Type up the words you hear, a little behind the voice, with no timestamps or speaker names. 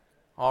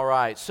All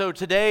right, so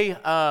today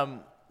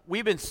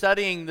we've been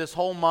studying this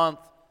whole month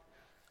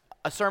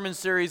a sermon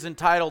series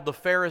entitled The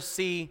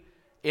Pharisee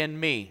in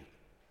Me.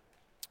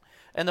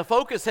 And the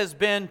focus has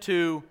been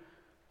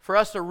for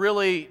us to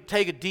really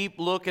take a deep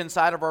look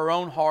inside of our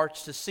own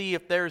hearts to see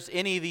if there's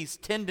any of these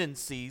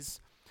tendencies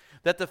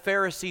that the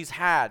Pharisees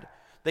had.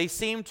 They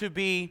seem to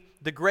be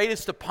the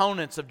greatest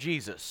opponents of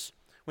Jesus.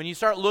 When you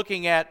start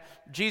looking at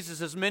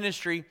Jesus'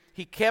 ministry,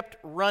 he kept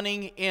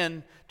running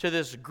into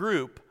this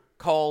group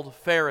called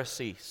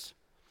Pharisees.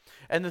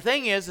 And the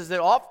thing is that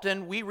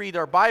often we read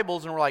our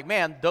Bibles and we're like,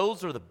 man,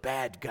 those are the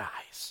bad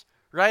guys,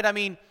 right? I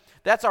mean,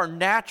 that's our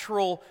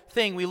natural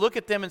thing. We look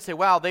at them and say,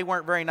 wow, they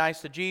weren't very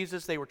nice to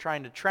Jesus. They were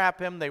trying to trap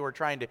him. They were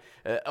trying to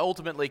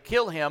ultimately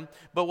kill him.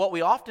 But what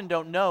we often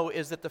don't know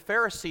is that the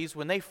Pharisees,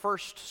 when they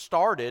first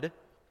started,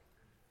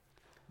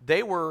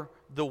 they were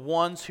the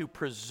ones who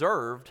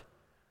preserved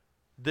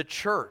the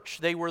church.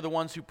 They were the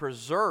ones who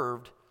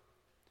preserved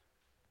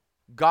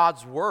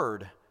God's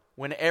word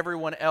when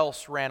everyone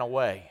else ran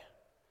away.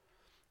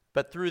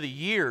 But through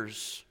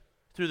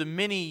the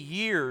many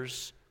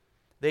years,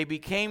 they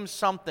became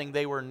something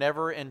they were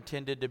never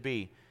intended to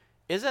be.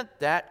 Isn't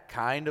that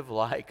kind of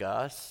like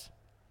us?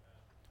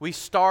 We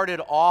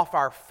started off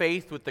our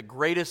faith with the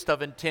greatest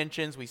of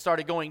intentions. We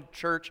started going to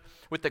church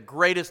with the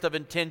greatest of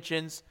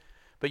intentions.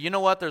 But you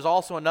know what? There's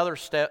also another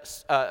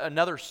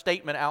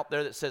statement out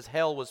there that says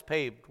hell was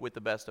paved with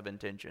the best of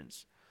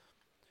intentions.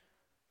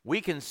 We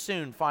can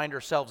soon find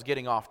ourselves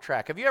getting off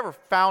track. Have you ever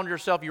found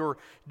yourself, you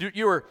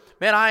were,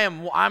 man,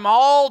 I'm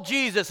all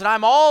Jesus and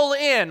I'm all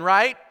in,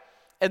 right?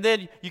 And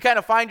then you kind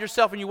of find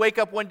yourself and you wake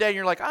up one day and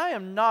you're like, I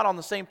am not on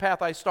the same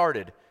path I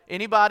started.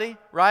 Anybody,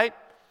 right?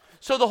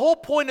 So the whole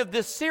point of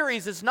this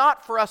series is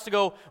not for us to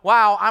go,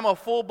 wow, I'm a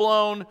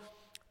full-blown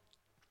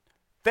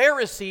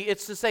Pharisee.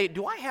 It's to say,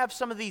 do I have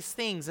some of these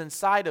things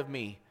inside of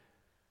me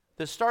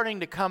that's starting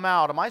to come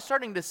out? Am I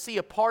starting to see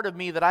a part of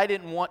me that I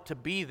didn't want to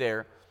be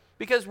there?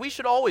 Because we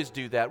should always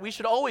do that. We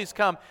should always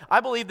come. I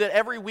believe that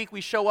every week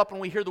we show up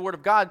and we hear the Word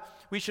of God,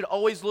 we should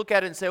always look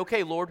at it and say,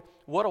 okay, Lord,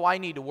 what do I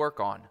need to work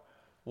on?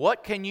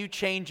 What can you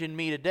change in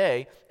me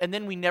today? And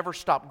then we never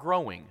stop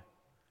growing.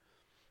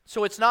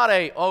 So it's not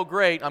oh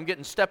great, I'm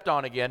getting stepped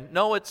on again.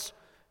 No,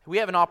 we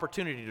have an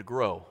opportunity to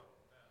grow,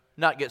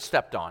 not get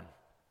stepped on.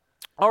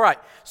 All right,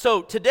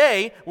 so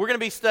today we're going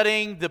to be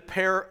studying the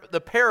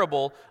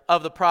parable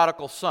of the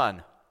prodigal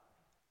son.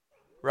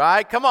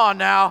 Right? Come on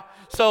now.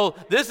 So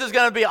this is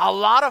going to be a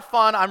lot of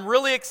fun. I'm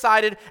really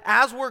excited.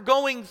 As we're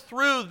going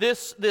through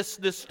this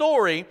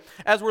story,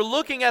 as we're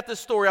looking at this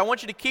story, I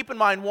want you to keep in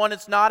mind, one,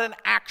 it's not an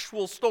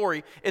actual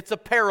story. It's a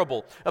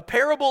parable. A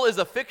parable is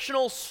a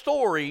fictional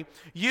story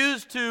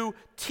used to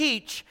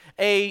teach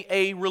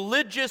a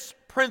religious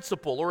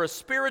principle or a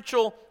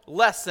spiritual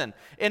lesson.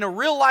 In a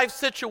real-life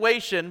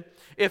situation,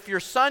 if your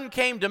son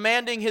came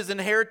demanding his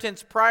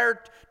inheritance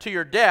prior to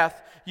your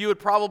death, you would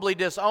probably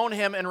disown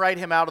him and write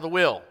him out of the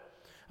will.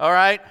 All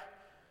right?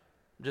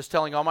 I'm just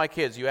telling all my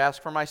kids, you ask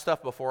for my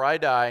stuff before I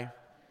die,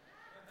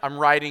 I'm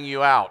writing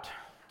you out.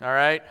 All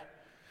right?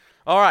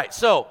 All right,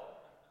 so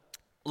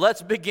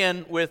let's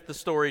begin with the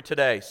story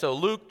today. So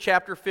Luke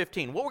chapter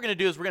 15. What we're going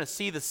to do is we're going to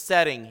see the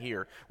setting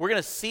here. We're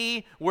going to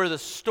see where the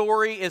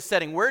story is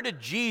setting. Where did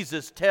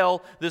Jesus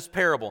tell this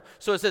parable?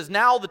 So it says,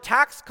 now the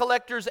tax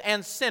collectors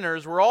and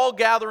sinners were all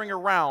gathering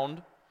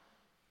around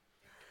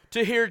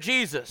to hear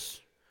Jesus.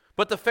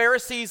 But the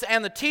Pharisees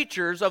and the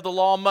teachers of the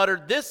law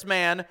muttered, this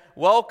man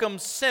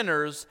welcomes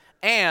sinners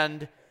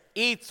and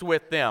eats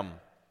with them.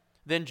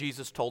 Then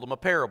Jesus told them a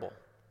parable.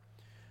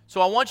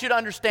 So I want you to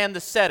understand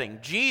the setting.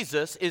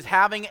 Jesus is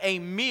having a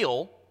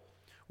meal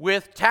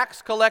with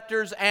tax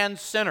collectors and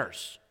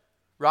sinners,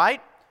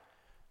 right?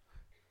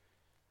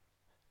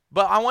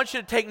 But I want you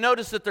to take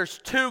notice that there's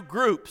two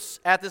groups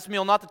at this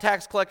meal, not the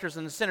tax collectors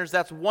and the sinners.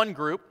 That's one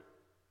group.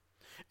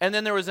 And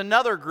then there was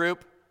another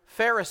group,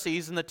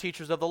 Pharisees and the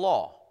teachers of the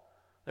law.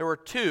 There were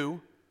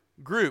two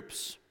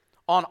groups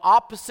on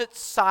opposite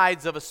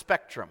sides of a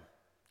spectrum,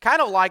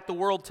 kind of like the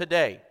world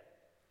today,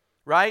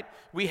 right?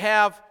 We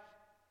have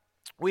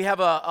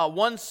a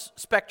one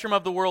spectrum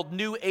of the world,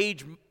 New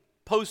Age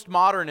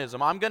postmodernism.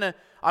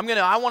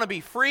 I want to be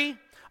free.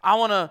 I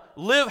want to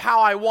live how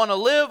I want to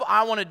live.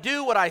 I want to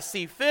do what I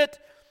see fit.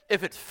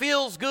 If it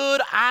feels good,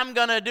 I'm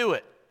going to do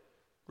it,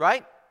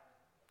 right?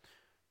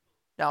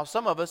 Now,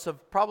 some of us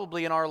have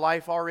probably in our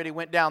life already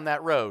went down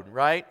that road,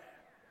 right?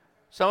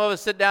 Some of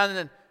us sit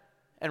down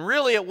and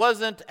really it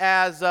wasn't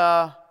as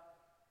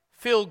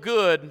feel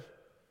good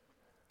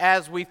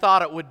as we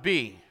thought it would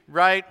be,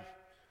 right?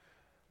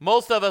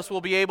 Most of us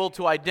will be able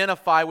to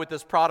identify with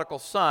this prodigal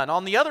son.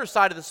 On the other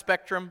side of the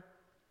spectrum,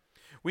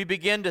 we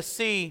begin to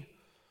see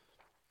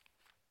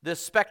this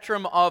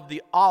spectrum on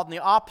the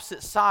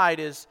opposite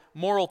side is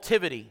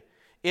moraltivity.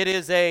 It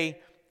is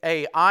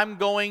I'm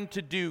going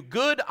to do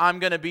good, I'm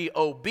going to be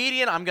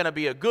obedient, I'm going to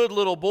be a good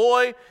little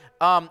boy.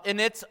 And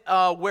it's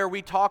where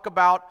we talk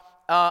about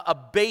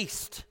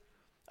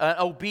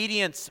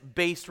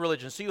obedience-based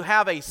religion. So you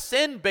have a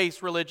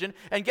sin-based religion,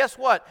 and guess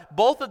what?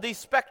 Both of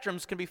these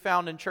spectrums can be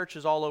found in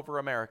churches all over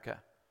America.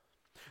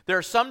 There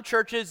are some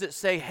churches that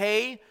say,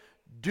 hey,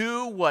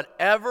 do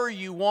whatever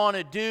you want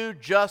to do,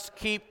 just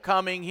keep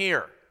coming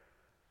here.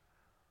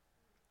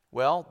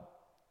 Well,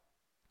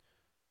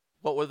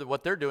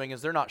 what they're doing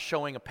is they're not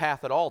showing a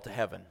path at all to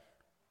heaven.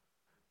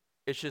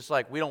 It's just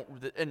like we don't,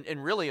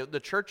 and really the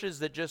churches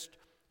that just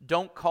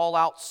don't call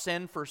out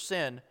sin for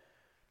sin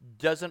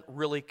doesn't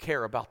really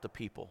care about the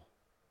people.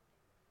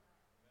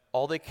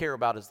 All they care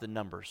about is the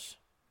numbers.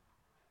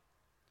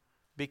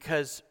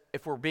 Because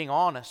if we're being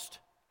honest,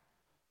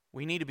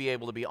 we need to be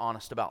able to be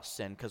honest about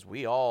sin because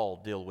we all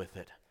deal with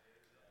it.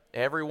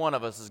 Every one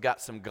of us has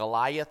got some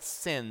Goliath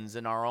sins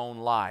in our own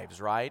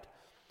lives, right?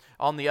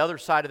 On the other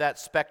side of that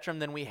spectrum,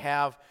 then we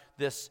have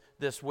this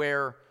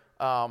where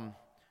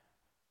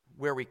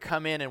we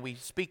come in and we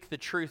speak the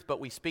truth, but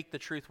we speak the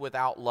truth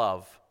without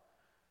love.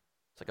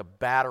 It's like a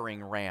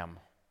battering ram,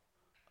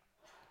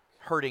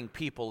 hurting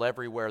people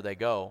everywhere they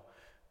go.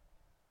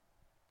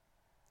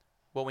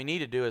 What we need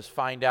to do is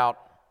find out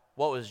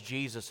what was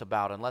Jesus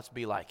about, and let's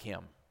be like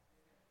him.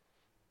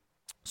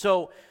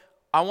 So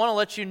I want to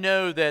let you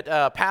know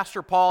that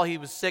Pastor Paul, he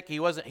was sick.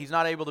 He's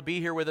not able to be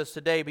here with us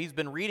today, but he's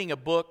been reading a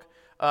book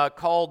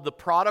called The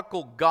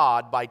Prodigal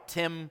God by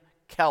Tim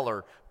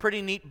Keller.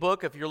 Pretty neat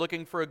book if you're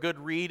looking for a good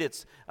read.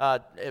 It's,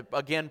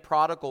 again,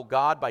 Prodigal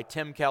God by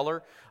Tim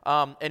Keller.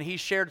 And he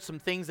shared some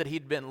things that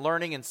he'd been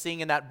learning and seeing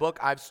in that book.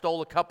 I've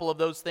stole a couple of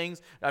those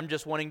things. I'm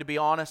just wanting to be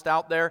honest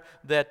out there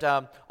that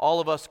all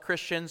of us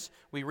Christians,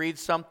 we read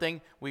something,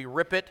 we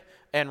rip it,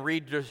 and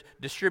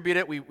distribute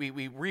it, we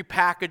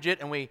repackage it,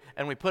 and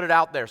we put it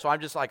out there. So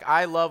I'm just like,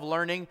 I love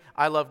learning,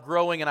 I love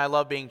growing, and I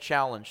love being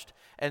challenged.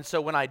 And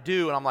so when I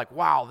do, and I'm like,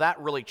 wow, that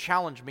really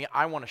challenged me,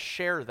 I want to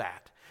share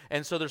that.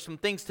 And so there's some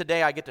things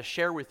today I get to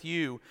share with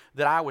you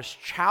that I was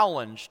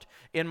challenged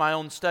in my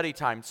own study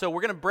time. So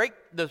we're going to break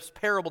this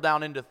parable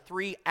down into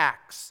 3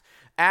 acts.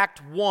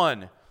 Act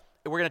 1,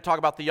 we're going to talk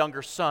about the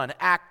younger son.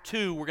 Act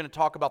 2, we're going to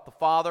talk about the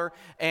father.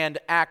 And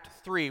Act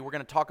 3, we're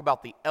going to talk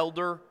about the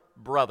elder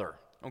brother.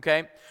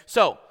 Okay?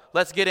 So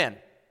let's get in.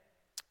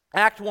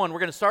 Act 1, we're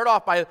going to start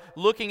off by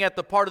looking at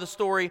the part of the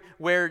story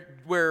where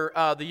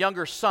the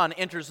younger son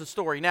enters the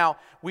story. Now,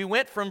 we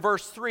went from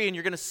verse 3, and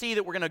you're going to see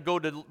that we're going to go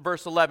to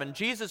verse 11.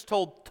 Jesus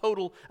told a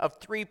total of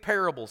 3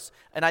 parables,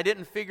 and I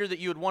didn't figure that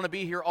you would want to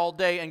be here all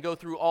day and go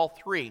through all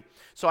 3.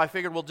 So I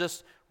figured we're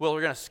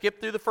going to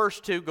skip through the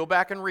first 2, go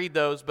back and read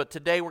those, but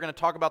today we're going to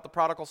talk about the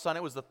prodigal son.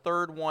 It was the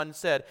third one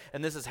said,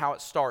 and this is how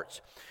it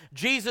starts.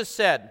 Jesus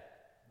said,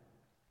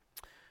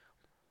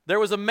 there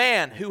was a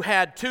man who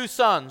had 2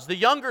 sons. The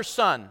younger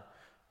son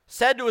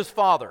said to his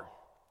father,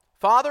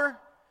 Father,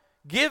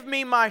 give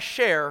me my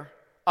share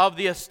of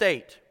the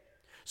estate.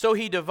 So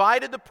he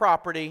divided the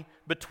property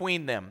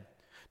between them.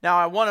 Now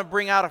I want to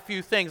bring out a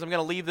few things. I'm going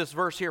to leave this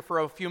verse here for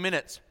a few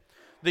minutes.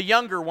 The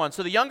younger one.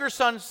 So the younger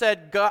son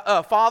said,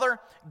 Father,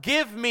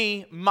 give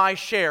me my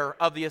share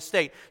of the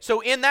estate.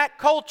 So in that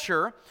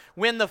culture,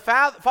 when the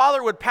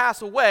father would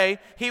pass away,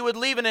 he would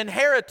leave an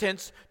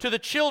inheritance to the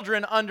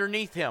children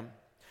underneath him.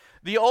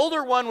 The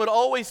older one would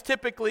always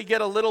typically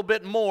get a little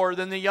bit more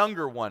than the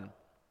younger one.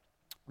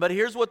 But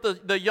here's what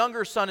the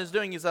younger son is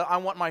doing. He said, I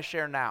want my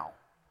share now.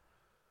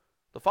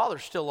 The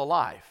father's still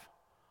alive,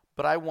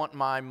 but I want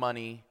my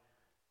money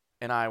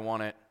and I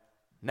want it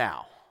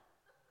now.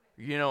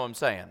 You know what I'm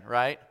saying,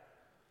 right?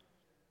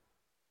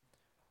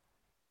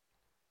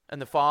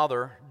 And the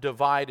father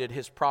divided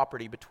his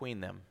property between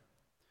them.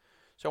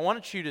 So I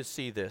wanted you to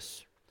see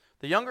this.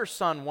 The younger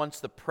son wants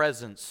the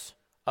presence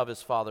of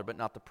his father, but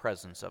not the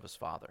presence of his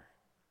father.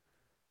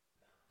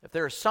 If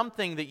there is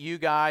something that you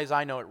guys,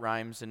 I know it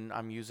rhymes and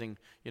I'm using,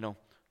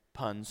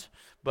 puns,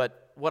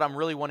 but what I'm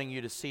really wanting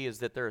you to see is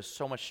that there is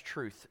so much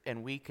truth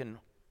and we can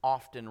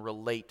often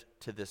relate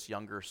to this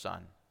younger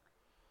son.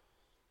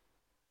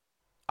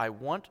 I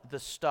want the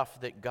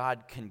stuff that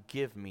God can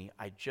give me.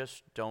 I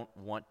just don't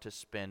want to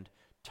spend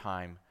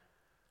time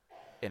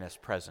in His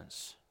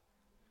presence.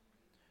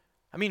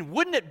 I mean,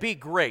 wouldn't it be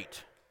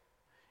great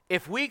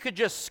if we could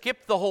just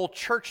skip the whole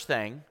church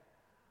thing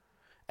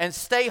and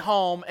stay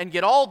home and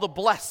get all the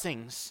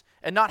blessings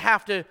and not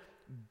have to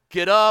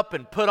get up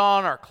and put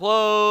on our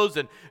clothes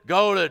and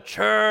go to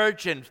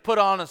church and put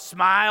on a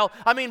smile?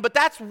 I mean, but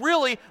that's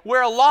really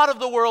where a lot of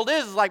the world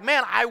is like,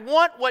 man, I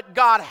want what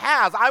God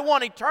has. I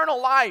want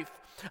eternal life.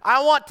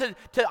 I want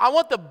I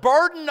want the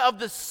burden of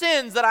the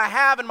sins that I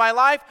have in my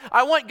life.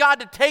 I want God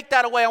to take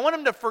that away. I want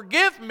Him to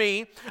forgive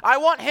me. I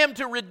want Him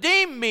to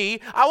redeem me.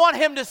 I want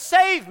Him to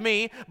save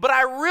me. But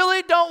I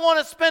really don't want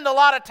to spend a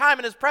lot of time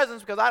in His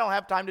presence because I don't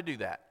have time to do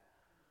that.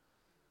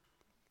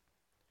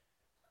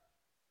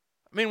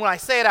 I mean, when I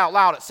say it out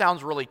loud, it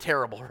sounds really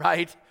terrible,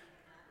 right?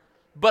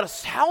 But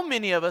how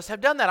many of us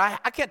have done that?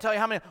 I can't tell you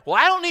how many. Well,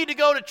 I don't need to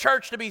go to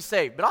church to be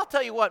saved. But I'll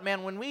tell you what,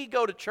 man, when we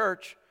go to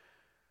church,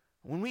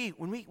 when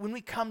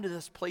we come to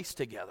this place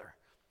together,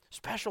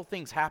 special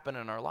things happen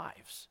in our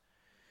lives.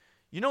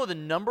 You know the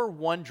number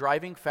one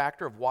driving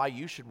factor of why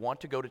you should want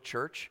to go to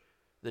church?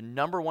 The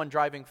number one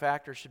driving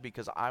factor should be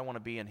because I want to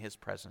be in His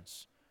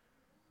presence.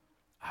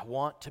 I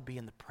want to be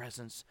in the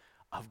presence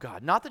of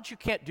God. Not that you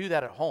can't do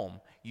that at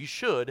home. You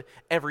should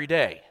every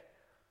day.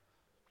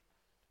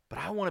 But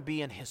I want to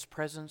be in His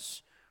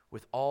presence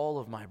with all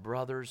of my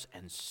brothers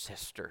and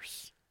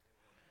sisters.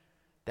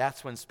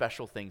 That's when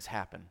special things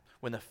happen,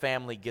 when the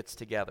family gets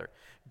together.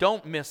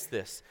 Don't miss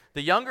this.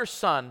 The younger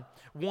son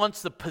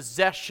wants the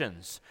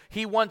possessions.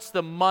 He wants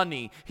the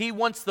money. He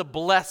wants the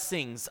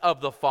blessings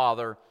of the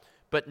father,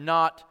 but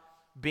not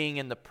being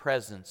in the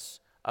presence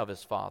of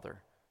his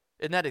father.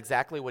 Isn't that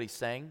exactly what he's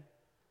saying?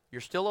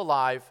 You're still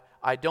alive.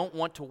 I don't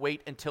want to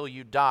wait until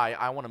you die.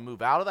 I want to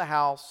move out of the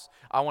house.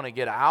 I want to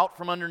get out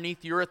from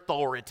underneath your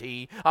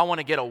authority. I want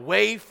to get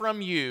away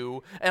from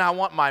you, and I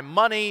want my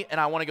money,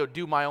 and I want to go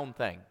do my own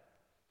thing.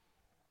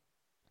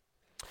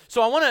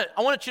 So I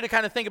want you to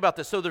kind of think about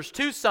this. So there's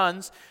two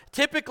sons.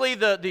 Typically,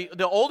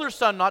 the older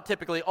son, not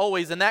typically,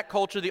 always, in that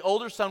culture, the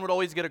older son would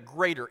always get a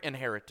greater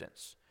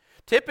inheritance.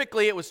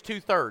 Typically, it was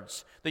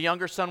 2/3. The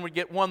younger son would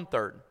get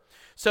 1/3.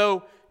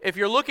 So if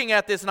you're looking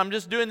at this, and I'm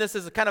just doing this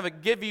as a kind of a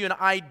give you an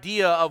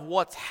idea of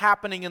what's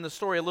happening in the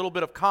story, a little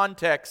bit of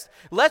context,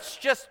 let's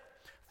just,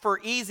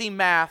 for easy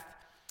math,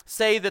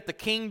 say that the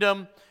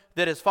kingdom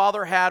that his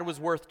father had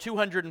was worth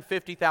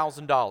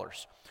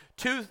 $250,000.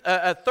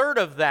 A third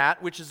of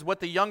that, which is what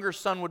the younger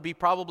son would be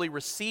probably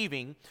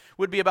receiving,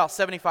 would be about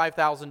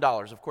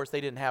 $75,000. Of course, they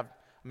didn't have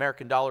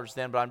American dollars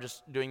then, but I'm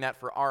just doing that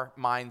for our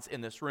minds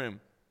in this room.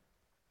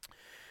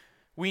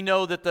 We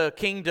know that the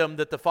kingdom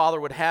that the father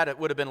would have, it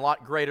would have been a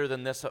lot greater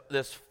than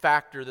this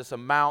factor, this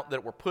amount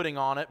that we're putting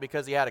on it,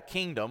 because he had a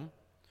kingdom.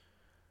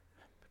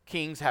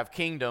 Kings have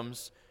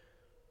kingdoms.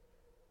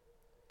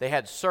 They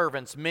had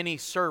servants, many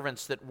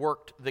servants that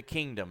worked the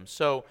kingdom.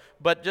 So,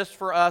 but just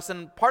for us,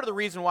 and part of the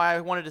reason why I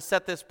wanted to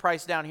set this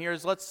price down here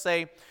is, let's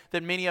say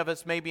that many of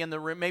us may be in the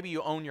room, maybe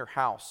you own your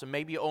house, and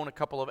maybe you own a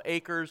couple of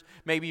acres,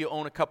 maybe you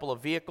own a couple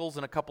of vehicles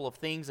and a couple of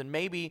things, and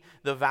maybe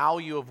the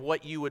value of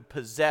what you would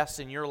possess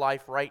in your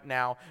life right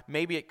now,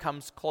 maybe it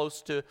comes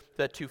close to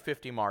the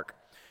 250 mark.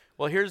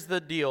 Well, here's the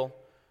deal.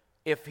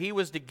 If he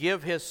was to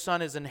give his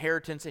son his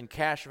inheritance in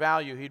cash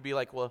value, he'd be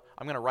like, well,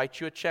 I'm going to write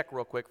you a check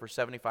real quick for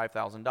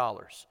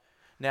 $75,000.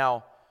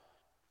 Now,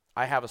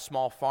 I have a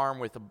small farm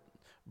with a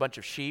bunch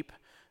of sheep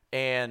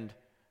and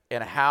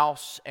a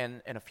house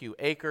and a few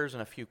acres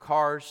and a few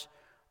cars,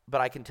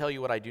 but I can tell you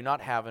what I do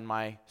not have in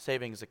my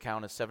savings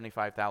account is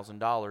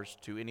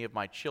 $75,000 to any of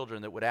my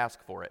children that would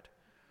ask for it.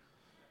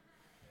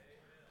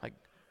 Like,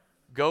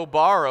 go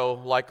borrow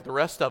like the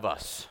rest of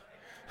us.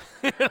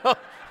 You know?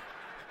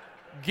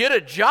 Get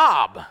a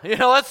job.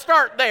 Let's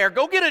start there.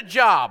 Go get a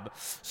job.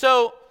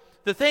 So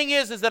the thing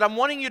is that I'm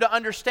wanting you to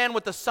understand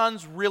what the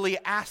son's really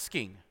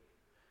asking.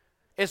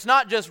 It's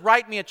not just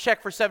write me a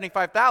check for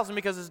 $75,000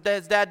 because his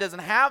dad doesn't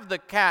have the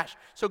cash.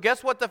 So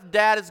guess what the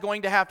dad is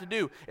going to have to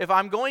do? If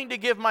I'm going to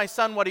give my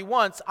son what he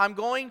wants, I'm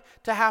going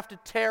to have to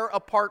tear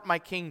apart my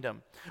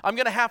kingdom. I'm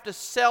going to have to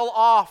sell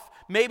off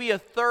maybe a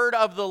third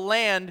of the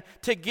land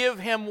to give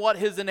him what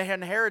his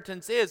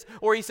inheritance is.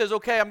 Or he says,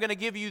 okay, I'm going to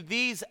give you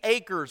these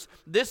acres.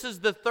 This is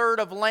the third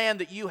of land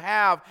that you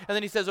have. And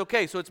then he says,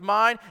 okay, so it's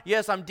mine.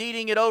 Yes, I'm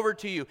deeding it over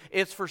to you.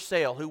 It's for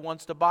sale. Who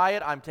wants to buy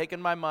it? I'm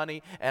taking my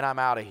money and I'm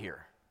out of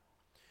here.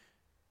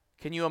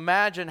 Can you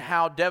imagine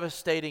how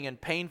devastating and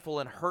painful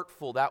and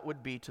hurtful that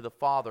would be to the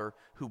father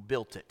who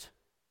built it?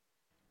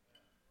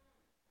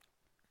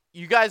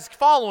 You guys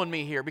following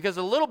me here? Because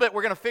a little bit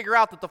we're going to figure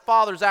out that the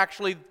father's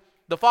actually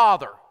the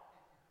father,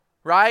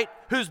 right?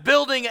 Who's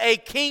building a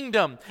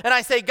kingdom. And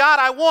I say, God,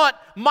 I want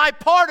my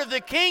part of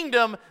the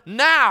kingdom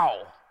now.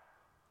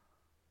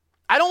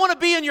 I don't want to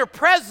be in your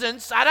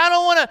presence. I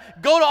don't want to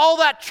go to all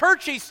that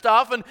churchy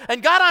stuff.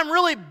 And God, I'm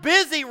really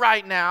busy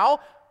right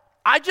now.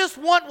 I just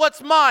want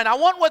what's mine. I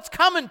want what's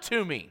coming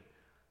to me.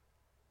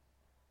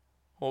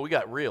 Well, we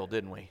got real,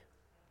 didn't we?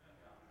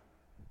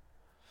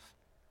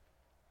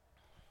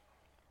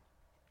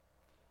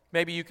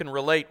 Maybe you can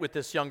relate with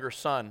this younger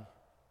son.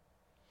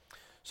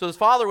 So his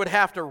father would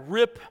have to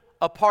rip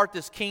apart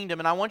this kingdom,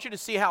 and I want you to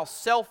see how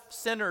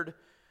self-centered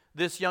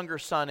this younger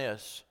son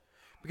is.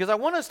 Because I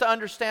want us to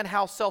understand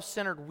how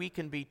self-centered we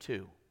can be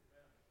too.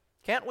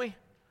 Can't we? I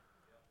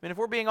mean, if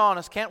we're being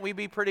honest, can't we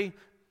be pretty,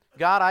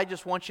 God, I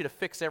just want you to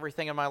fix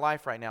everything in my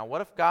life right now.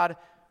 What if God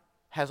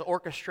has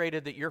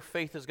orchestrated that your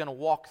faith is going to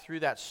walk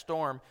through that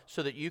storm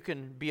so that you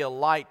can be a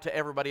light to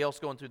everybody else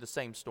going through the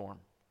same storm?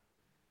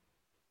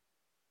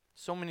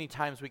 So many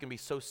times we can be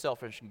so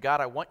selfish. God,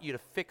 I want you to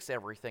fix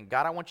everything.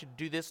 God, I want you to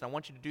do this, and I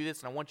want you to do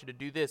this, and I want you to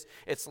do this.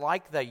 It's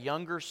like the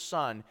younger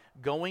son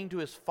going to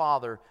his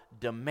father,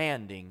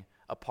 demanding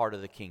a part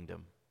of the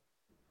kingdom.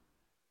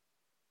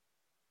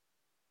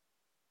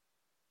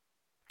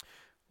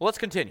 Well, let's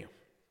continue,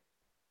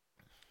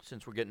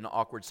 since we're getting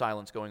awkward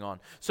silence going on.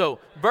 So,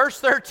 verse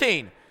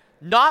 13.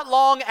 Not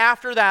long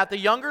after that, the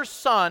younger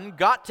son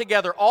got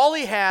together all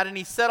he had, and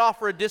he set off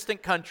for a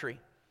distant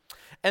country.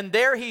 And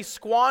there he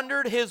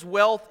squandered his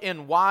wealth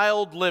in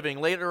wild living.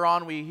 Later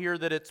on, we hear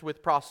that it's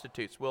with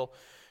prostitutes. We'll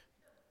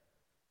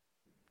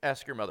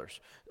ask your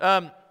mothers.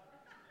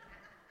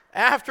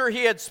 After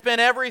he had spent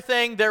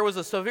everything, there was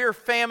a severe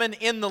famine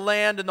in the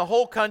land and the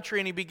whole country,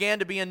 and he began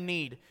to be in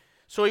need.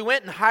 So he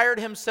went and hired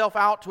himself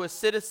out to a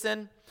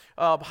citizen.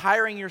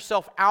 Hiring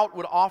yourself out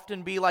would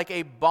often be like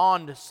a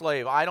bond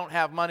slave. I don't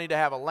have money to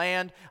have a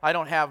land. I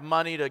don't have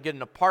money to get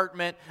an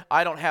apartment.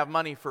 I don't have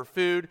money for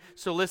food.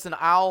 So listen,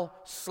 I'll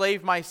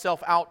slave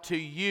myself out to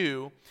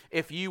you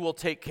if you will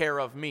take care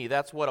of me.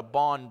 That's what a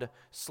bond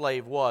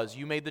slave was.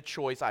 You made the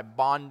choice. I'm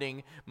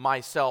bonding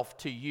myself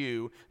to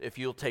you if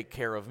you'll take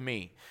care of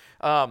me.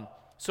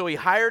 So he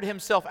hired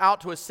himself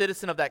out to a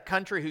citizen of that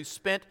country who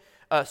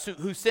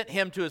sent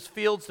him to his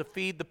fields to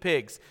feed the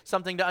pigs.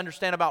 Something to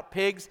understand about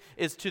pigs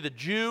is, to the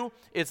Jew,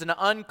 it's an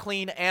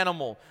unclean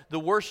animal. The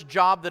worst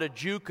job that a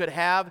Jew could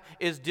have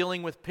is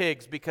dealing with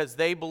pigs, because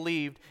they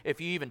believed if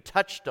you even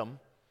touched them,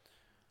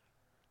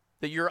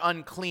 that you're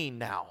unclean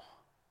now.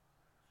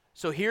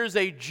 So here's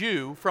a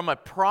Jew from a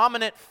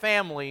prominent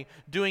family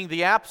doing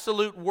the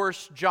absolute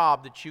worst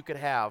job that you could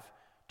have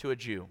to a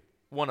Jew.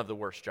 One of the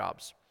worst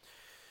jobs.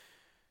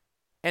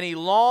 And he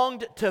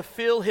longed to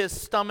fill his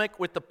stomach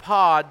with the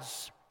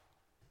pods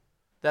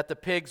that the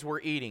pigs were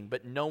eating,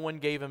 but no one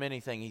gave him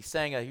anything. He's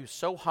saying he was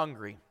so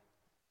hungry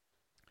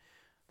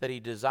that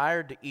he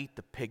desired to eat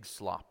the pig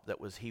slop that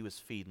he was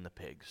feeding the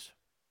pigs.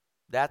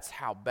 That's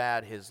how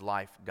bad his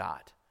life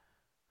got.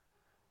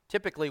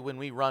 Typically, when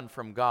we run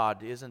from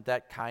God, isn't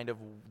that kind of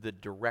the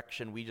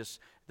direction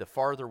the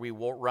farther we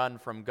run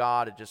from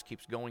God, it just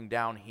keeps going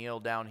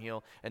downhill,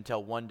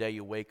 until one day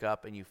you wake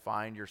up and you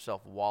find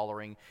yourself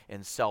wallowing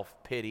in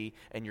self-pity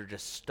and you're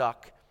just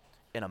stuck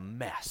in a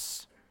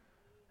mess.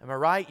 Am I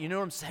right? You know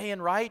what I'm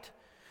saying, right?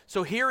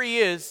 So here he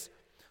is,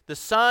 the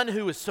son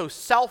who was so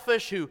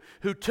selfish,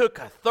 who took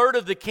a third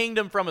of the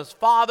kingdom from his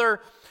father,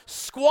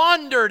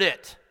 squandered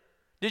it.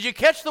 Did you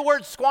catch the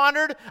word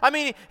squandered? I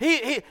mean,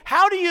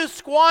 how do you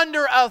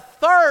squander a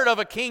third of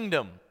a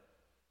kingdom?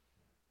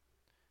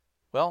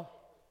 Well,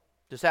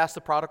 just ask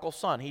the prodigal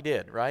son. He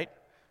did, right?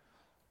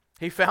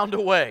 He found a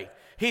way.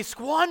 He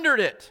squandered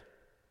it.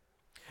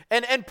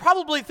 And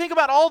probably think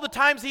about all the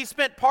times he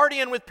spent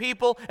partying with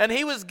people, and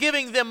he was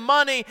giving them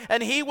money,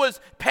 and he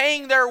was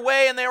paying their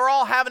way, and they were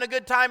all having a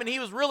good time, and he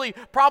was really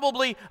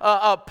probably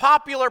a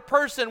popular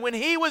person. When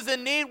he was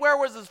in need, where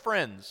was his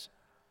friends?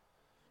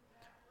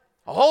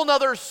 A whole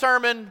nother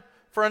sermon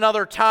for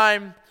another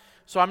time,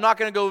 so I'm not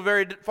going to go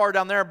very far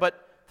down there,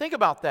 but think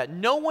about that.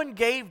 No one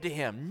gave to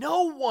him.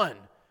 No one.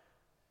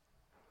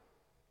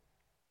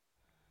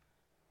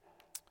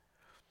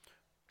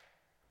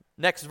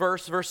 Next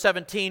verse, verse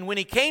 17. When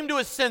he came to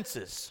his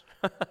senses,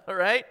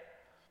 right?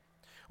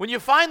 When you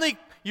finally,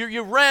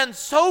 you ran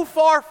so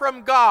far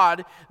from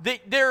God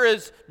that there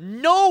is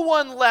no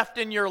one left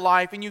in your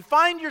life, and you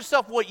find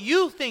yourself what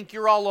you think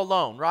you're all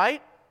alone,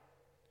 right?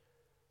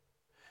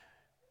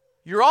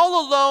 You're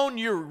all alone,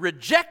 you're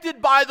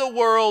rejected by the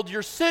world,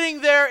 you're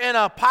sitting there in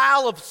a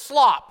pile of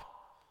slop,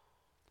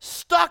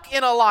 stuck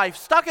in a life,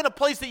 stuck in a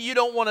place that you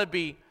don't want to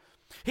be.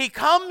 He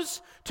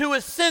comes to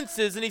his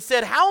senses and he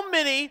said, how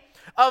many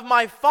of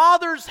my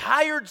father's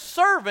hired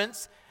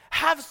servants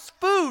have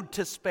food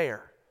to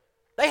spare?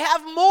 They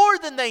have more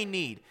than they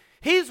need.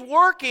 He's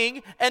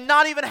working and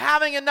not even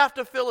having enough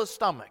to fill his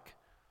stomach.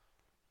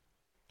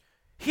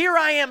 Here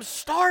I am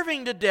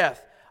starving to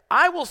death.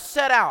 I will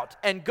set out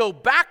and go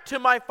back to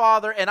my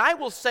father, and I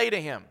will say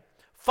to him,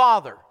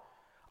 Father,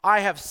 I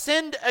have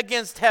sinned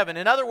against heaven.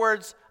 In other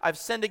words, I've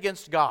sinned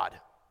against God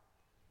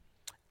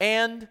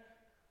and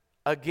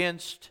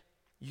against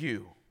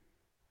you.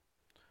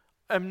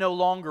 I'm no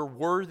longer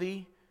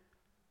worthy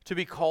to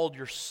be called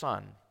your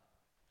son.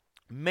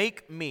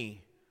 Make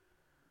me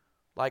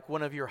like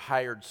one of your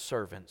hired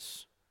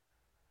servants.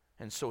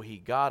 And so he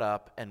got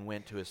up and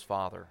went to his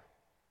father.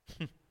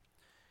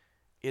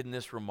 Isn't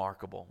this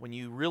remarkable? When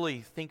you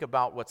really think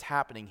about what's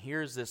happening,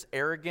 here's this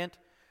arrogant,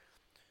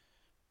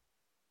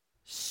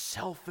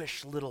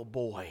 selfish little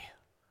boy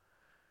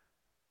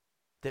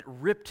that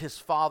ripped his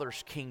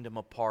father's kingdom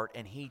apart,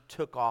 and he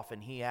took off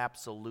and he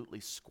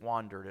absolutely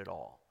squandered it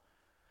all.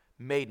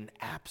 Made an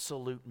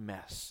absolute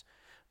mess.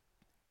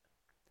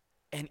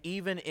 And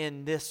even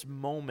in this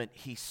moment,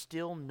 he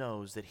still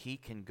knows that he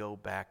can go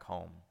back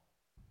home.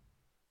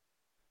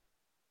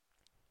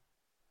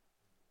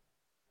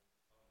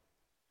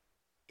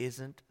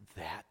 Isn't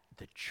that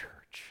the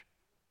church?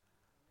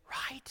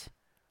 Right?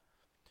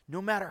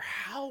 No matter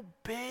how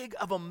big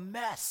of a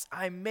mess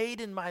I made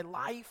in my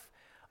life,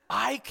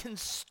 I can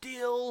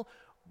still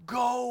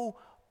go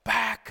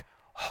back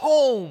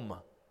home.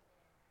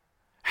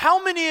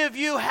 How many of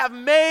you have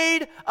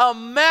made a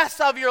mess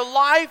of your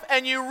life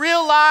and you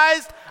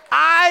realized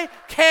I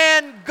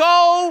can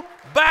go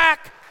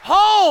back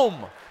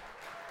home?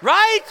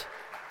 Right?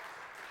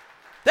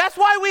 That's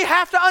why we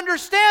have to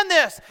understand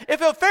this.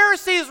 If a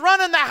Pharisee is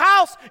running the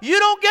house, you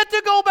don't get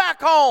to go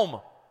back home.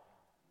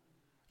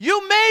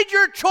 You made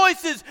your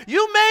choices.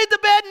 You made the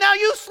bed, now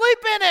you sleep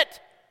in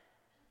it.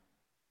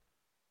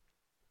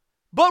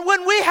 But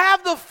when we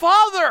have the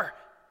Father,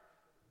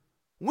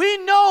 we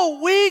know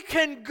we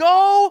can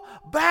go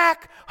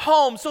back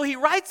home. So he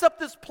writes up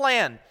this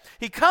plan.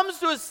 He comes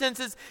to his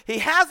senses. He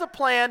has a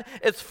plan.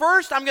 It's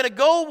first, I'm going to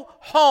go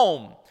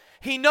home.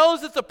 He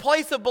knows it's a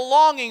place of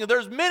belonging.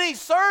 There's many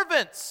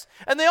servants,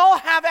 and they all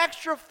have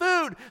extra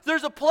food.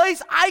 There's a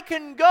place I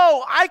can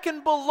go. I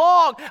can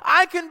belong.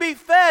 I can be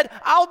fed.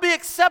 I'll be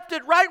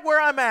accepted right where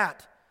I'm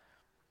at.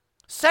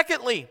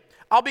 Secondly,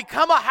 I'll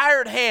become a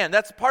hired hand.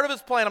 That's part of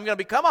his plan. I'm going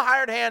to become a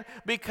hired hand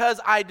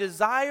because I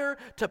desire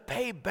to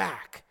pay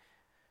back.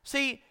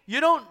 See,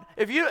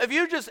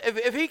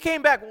 if he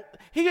came back,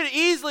 he could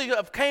easily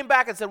have came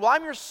back and said, well,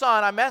 I'm your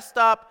son. I messed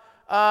up.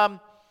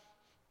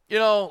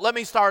 Let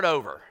me start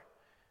over.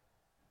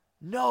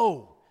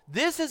 No,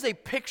 this is a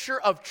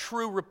picture of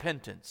true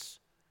repentance.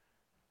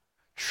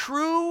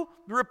 True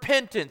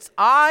repentance.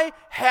 I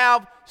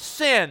have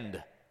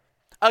sinned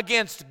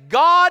against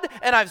God,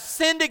 and I've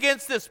sinned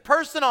against this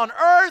person on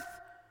earth.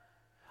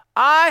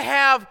 I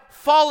have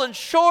fallen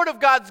short of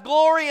God's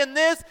glory in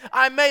this.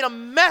 I made a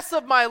mess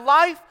of my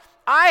life.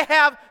 I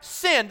have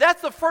sinned.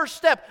 That's the first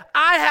step.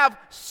 I have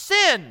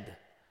sinned.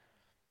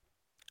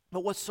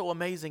 But what's so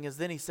amazing is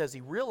then he says he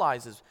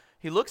realizes,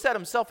 he looks at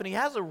himself and he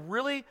has a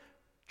really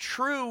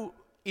true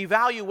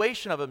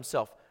evaluation of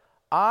himself.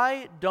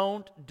 I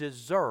don't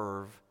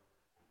deserve,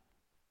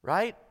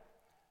 right?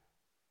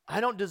 I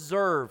don't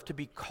deserve to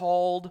be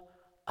called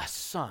a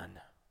son.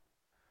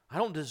 I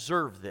don't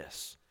deserve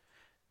this.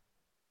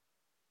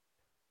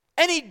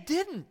 And he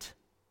didn't.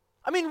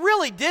 I mean,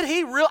 really, did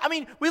he?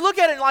 We look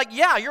at it like,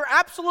 yeah, you're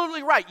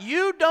absolutely right.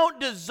 You don't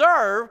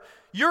deserve,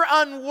 you're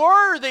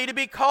unworthy to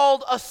be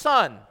called a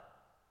son.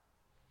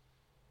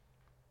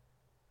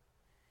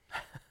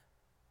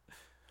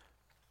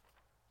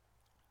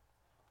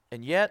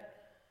 And yet,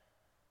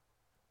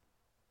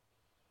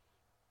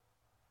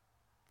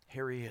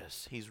 here he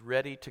is. He's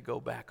ready to go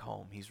back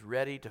home. He's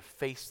ready to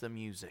face the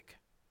music.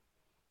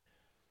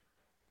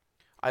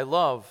 I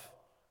love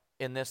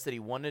in this that he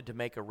wanted to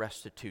make a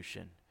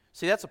restitution.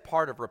 See, that's a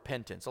part of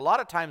repentance. A lot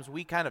of times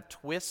we kind of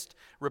twist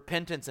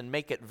repentance and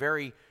make it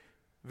very,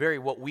 very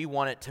what we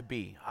want it to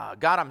be.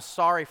 God, I'm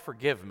sorry,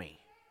 forgive me.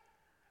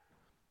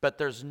 But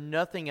there's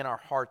nothing in our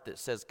heart that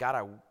says, God,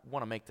 I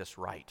want to make this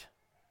right.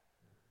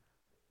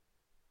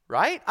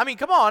 Right? I mean,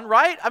 come on,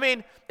 right? I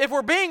mean, if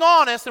we're being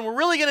honest and we're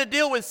really going to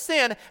deal with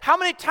sin, how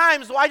many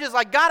times do I just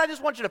God, I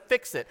just want you to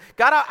fix it.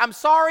 God, I'm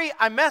sorry,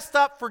 I messed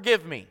up,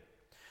 forgive me.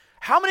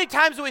 How many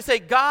times do we say,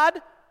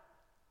 God,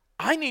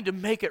 I need to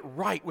make it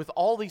right with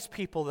all these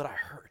people that I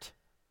hurt.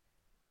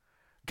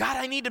 God,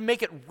 I need to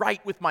make it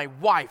right with my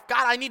wife.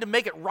 God, I need to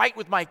make it right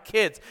with my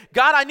kids.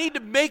 God, I need to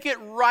make it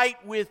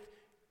right with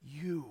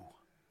you.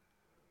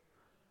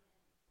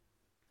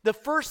 The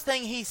first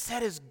thing he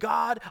said is,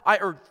 Dad,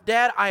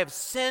 I have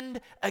sinned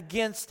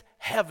against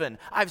heaven.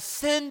 I've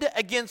sinned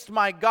against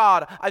my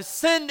God. I've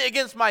sinned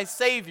against my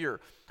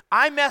Savior.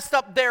 I messed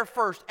up there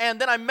first,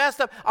 and then I messed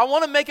up. I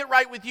want to make it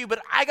right with you,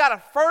 but I got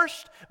to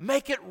first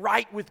make it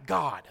right with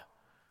God.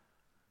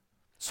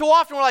 So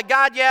often we're like,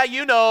 God, yeah,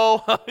 you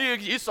know,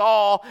 you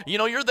saw,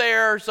 you're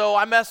there, so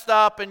I messed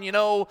up, and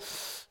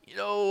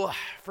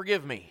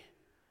forgive me.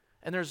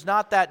 And there's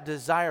not that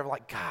desire of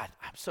like, God,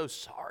 I'm so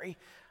sorry.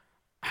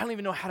 I don't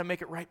even know how to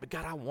make it right, but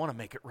God, I want to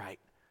make it right.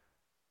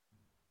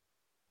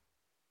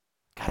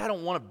 God, I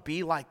don't want to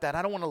be like that.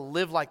 I don't want to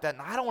live like that,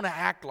 and I don't want to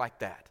act like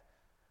that.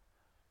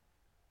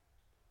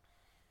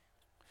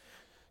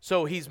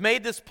 So he's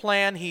made this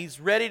plan. He's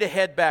ready to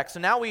head back. So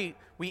now we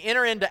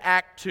enter into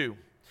Act 2.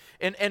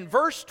 In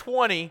verse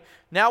 20,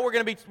 now we're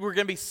going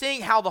to be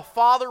seeing how the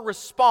father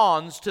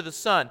responds to the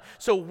son.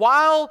 So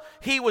while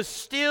he was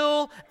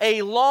still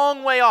a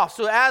long way off,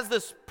 so as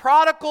this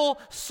prodigal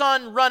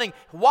son running,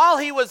 while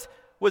he was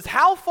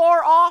how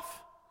far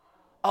off?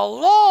 A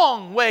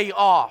long way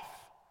off.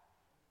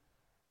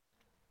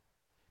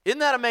 Isn't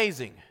that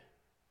amazing?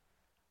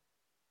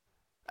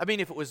 I mean,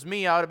 if it was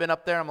me, I would have been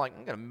up there. I'm like,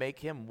 I'm going to make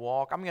him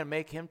walk. I'm going to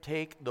make him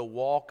take the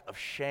walk of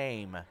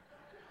shame.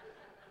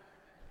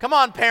 Come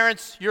on,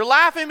 parents. You're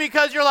laughing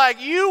because you're like,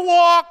 you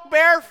walk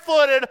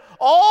barefooted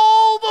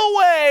all the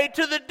way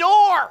to the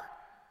door,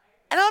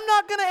 and I'm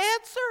not going to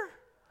answer.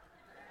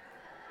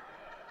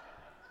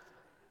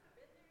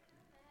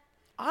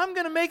 I'm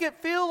going to make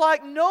it feel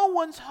like no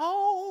one's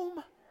home.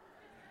 Kind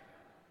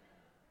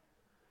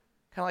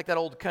of like that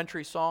old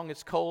country song,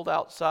 It's Cold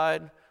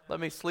Outside, Let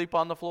Me Sleep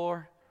on the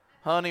Floor.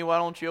 Honey, why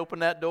don't you open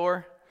that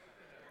door?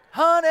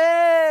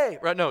 Honey!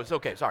 Right, no, it's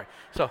okay, sorry.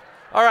 So,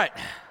 all right.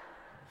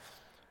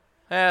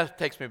 It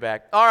takes me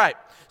back. All right.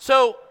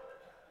 So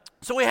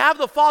we have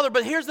the father,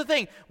 but here's the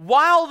thing.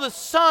 While the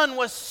son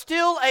was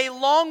still a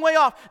long way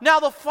off,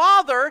 now the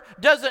father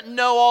doesn't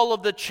know all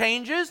of the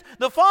changes.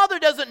 The father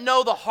doesn't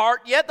know the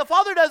heart yet. The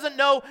father doesn't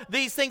know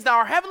these things. Now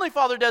our heavenly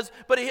father does,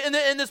 but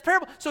in this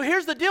parable. So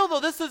here's the deal, though.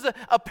 This is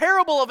a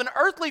parable of an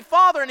earthly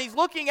father, and he's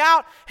looking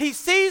out. He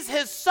sees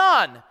his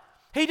son.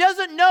 He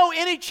doesn't know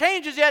any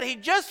changes yet. He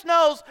just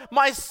knows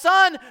my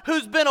son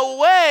who's been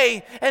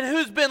away and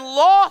who's been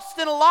lost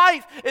in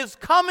life is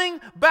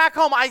coming back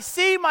home. I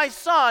see my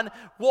son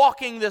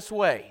walking this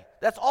way.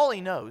 That's all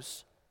he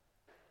knows.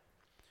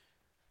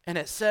 And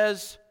it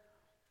says,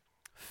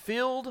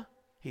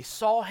 he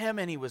saw him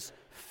and he was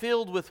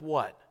filled with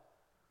what?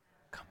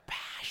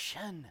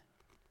 Compassion.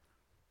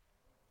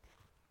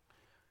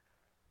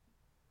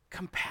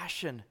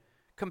 compassion.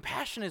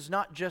 Compassion is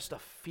not just a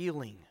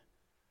feeling.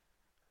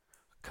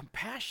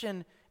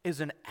 Compassion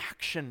is an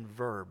action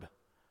verb.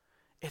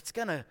 It's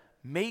going to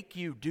make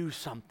you do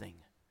something.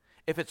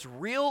 If it's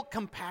real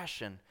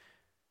compassion,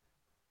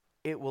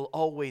 it will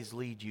always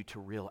lead you to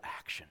real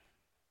action.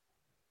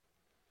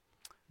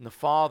 And the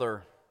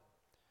father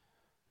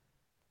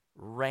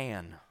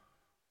ran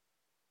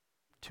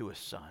to his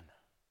son.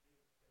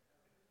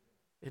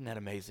 Isn't that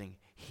amazing?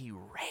 He ran.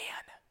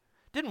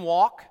 Didn't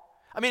walk.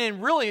 I mean,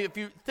 and really, if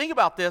you think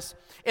about this,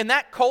 in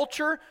that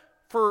culture,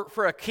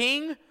 for a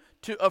king,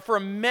 for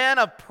a man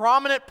of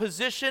prominent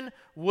position,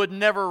 would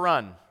never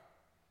run.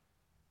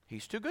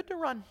 He's too good to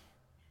run.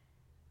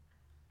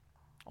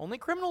 Only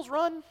criminals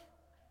run.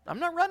 I'm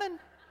not running.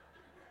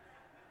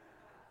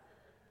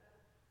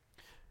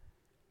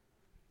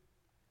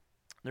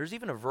 There's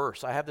even a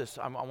verse. I have this.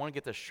 I want to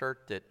get this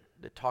shirt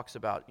that talks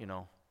about,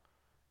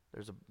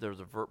 there's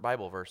a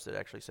Bible verse that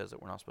actually says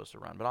that we're not supposed to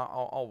run, but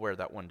I'll wear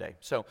that one day.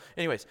 So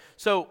anyways,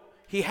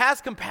 he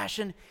has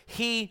compassion.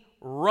 He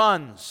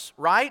runs,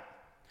 right?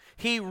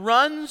 He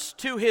runs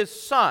to his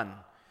son.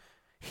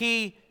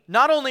 He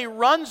not only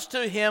runs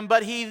to him,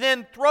 but he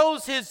then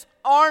throws his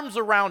arms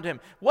around him.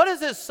 What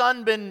has his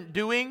son been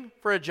doing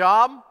for a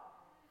job?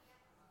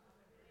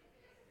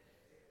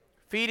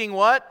 Feeding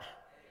what?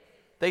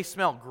 They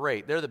smell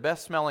great. They're the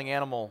best smelling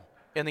animal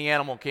in the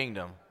animal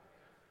kingdom.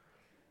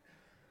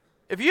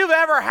 If you've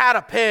ever had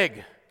a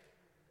pig,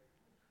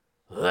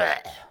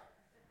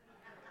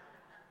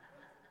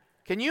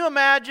 can you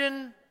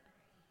imagine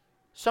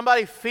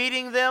somebody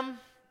feeding them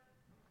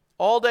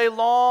all day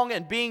long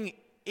and being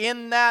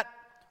in that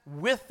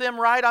with them,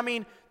 right? I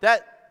mean,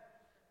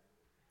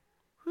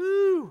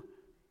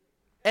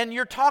 and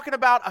you're talking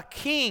about a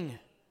king,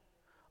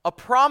 a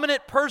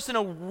prominent person,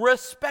 a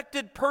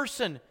respected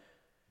person,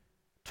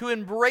 to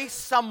embrace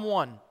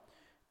someone.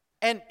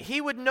 And he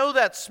would know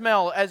that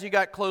smell as you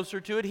got closer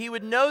to it. He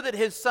would know that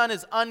his son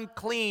is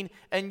unclean,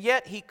 and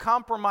yet he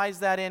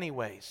compromised that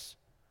anyways.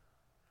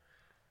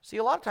 See,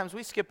 a lot of times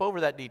we skip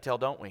over that detail,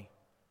 don't we?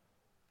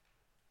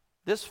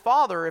 This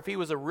father, if he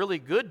was a really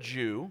good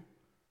Jew,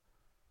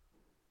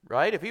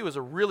 right? If he was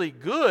a really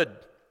good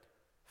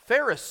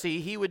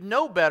Pharisee, he would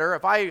know better.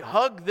 If I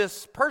hug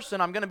this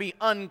person, I'm going to be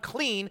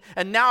unclean,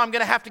 and now I'm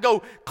going to have to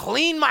go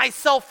clean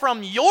myself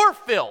from your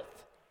filth.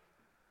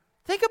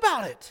 Think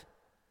about it.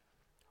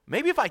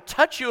 Maybe if I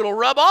touch you, it'll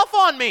rub off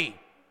on me.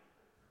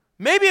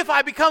 Maybe if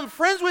I become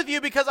friends with you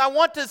because I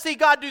want to see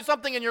God do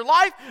something in your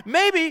life,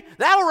 maybe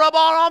that'll rub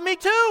on me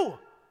too.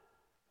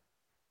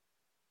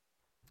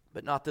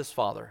 But not this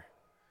father.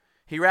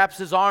 He wraps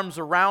his arms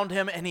around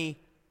him and he,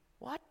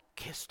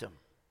 kissed him.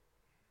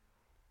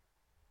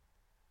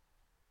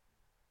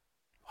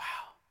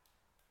 Wow.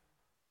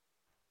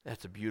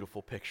 That's a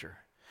beautiful picture.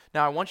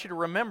 Now I want you to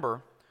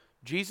remember,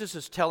 Jesus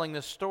is telling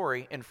this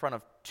story in front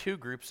of two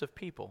groups of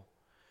people.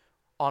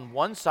 On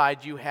one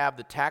side, you have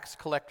the tax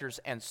collectors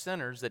and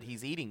sinners that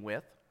he's eating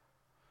with.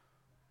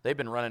 They've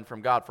been running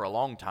from God for a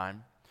long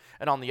time.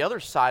 And on the other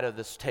side of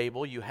this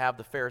table, you have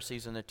the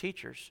Pharisees and the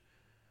teachers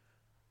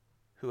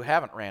who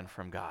haven't ran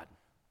from God.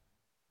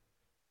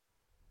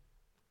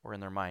 Or in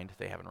their mind,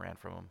 they haven't ran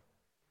from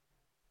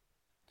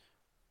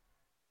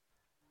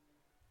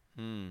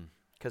him.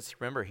 Because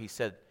remember, he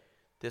said,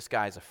 this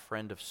guy's a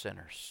friend of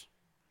sinners.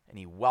 And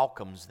he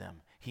welcomes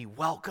them. He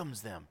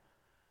welcomes them.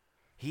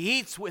 He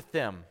eats with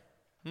them.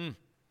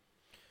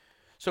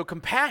 So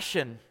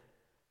compassion,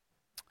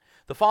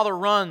 the Father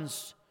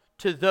runs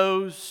to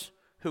those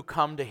who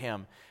come to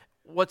him.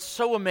 What's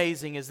so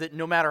amazing is that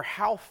no matter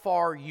how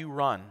far you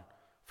run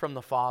from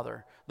the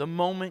Father, the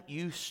moment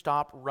you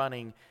stop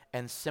running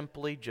and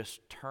simply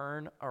just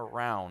turn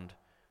around,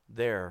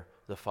 there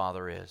the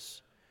Father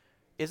is.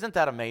 Isn't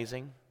that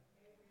amazing?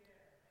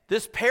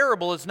 This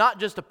parable is not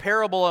just a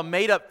parable, a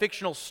made-up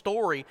fictional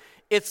story.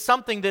 It's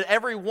something that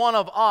every one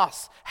of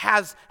us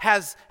has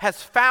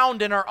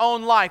found in our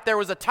own life. There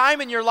was a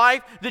time in your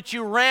life that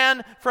you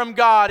ran from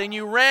God, and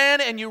you ran,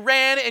 and you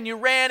ran, and you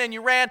ran, and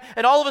you ran,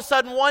 and all of a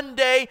sudden one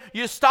day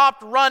you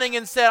stopped running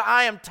and said,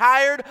 I am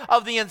tired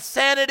of the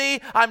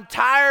insanity. I'm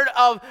tired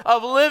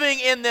of living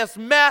in this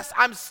mess.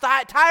 I'm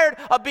tired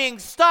of being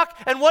stuck.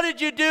 And what did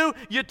you do?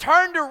 You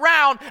turned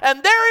around,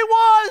 and there he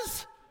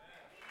was.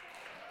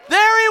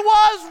 There he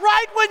was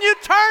right when you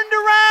turned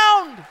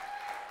around.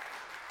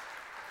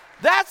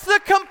 That's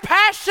the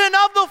compassion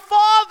of the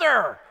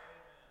Father.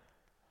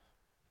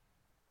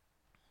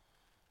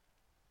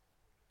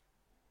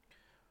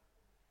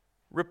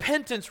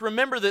 Repentance,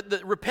 remember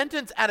that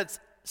repentance at its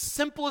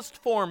simplest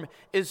form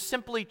is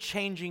simply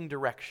changing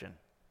direction.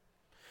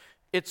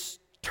 It's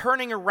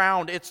turning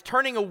around. It's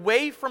turning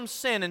away from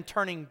sin and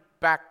turning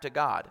back to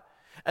God.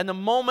 And the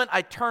moment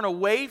I turn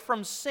away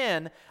from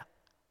sin,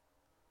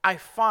 I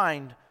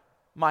find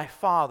my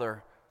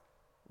Father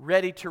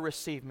ready to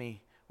receive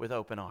me with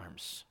open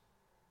arms.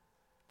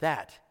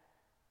 That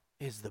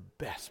is the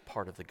best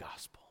part of the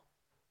gospel.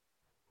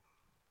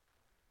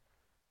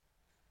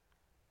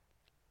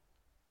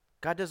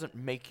 God doesn't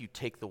make you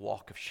take the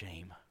walk of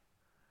shame.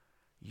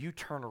 You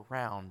turn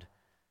around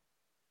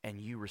and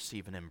you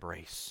receive an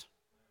embrace.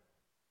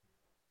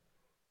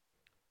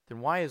 Then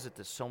why is it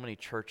that so many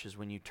churches,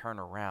 when you turn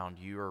around,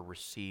 you are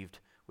received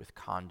with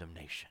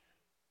condemnation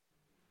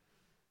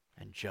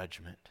and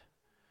judgment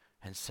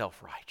and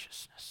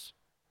self-righteousness?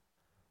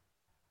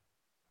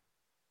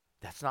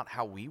 That's not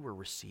how we were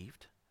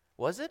received,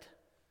 was it?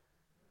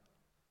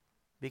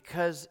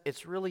 Because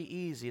it's really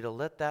easy to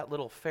let that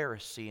little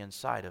Pharisee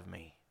inside of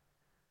me,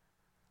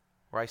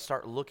 where I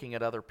start looking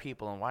at other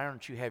people and why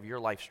don't you have your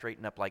life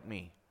straightened up like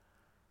me?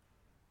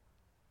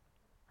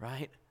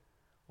 Right?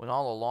 When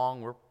all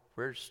along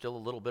we're still a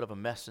little bit of a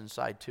mess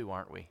inside too,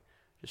 aren't we?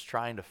 Just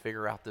trying to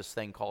figure out this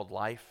thing called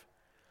life.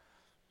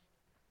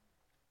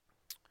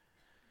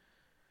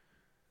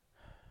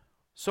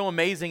 So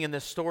amazing in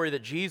this story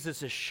that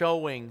Jesus is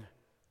showing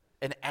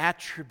an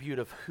attribute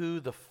of who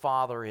the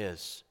Father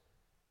is.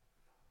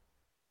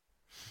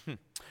 Well,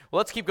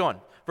 let's keep going.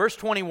 Verse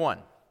 21.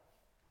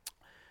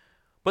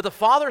 But the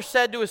Father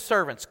said to his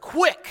servants,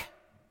 quick.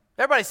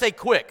 Everybody say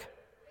quick.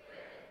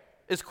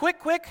 Is quick?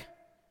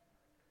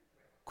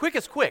 Quick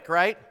is quick,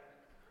 right?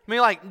 I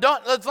mean,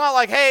 it's not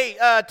like, hey,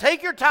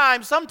 take your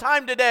time,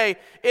 sometime today.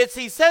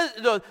 He says,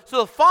 so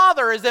the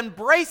Father is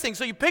embracing.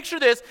 So you picture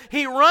this,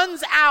 he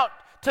runs out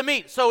to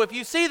meet. So if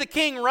you see the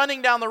king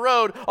running down the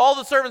road, all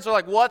the servants are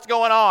like, what's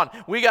going on?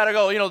 We got to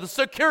go. The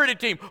security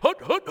team,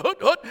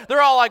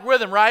 they're all like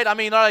with him, right? I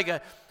mean, they're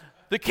like,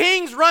 the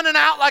king's running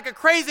out like a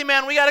crazy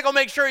man. We got to go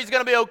make sure he's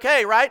going to be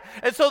okay, right?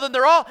 And so then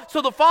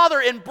so the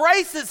Father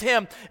embraces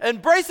him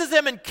and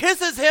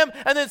kisses him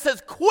and then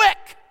says,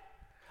 quick.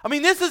 I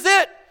mean, this is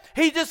it.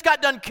 He just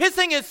got done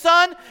kissing his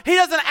son. He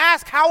doesn't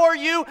ask, how are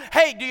you?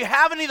 Hey, do you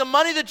have any of the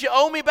money that you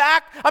owe me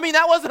back? I mean,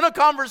 that wasn't a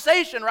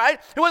conversation, right?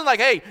 It wasn't like,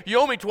 hey, you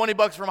owe me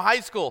 $20 from high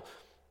school.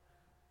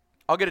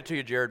 I'll get it to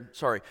you, Jared.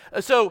 Sorry.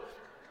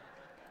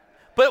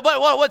 But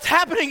what's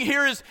happening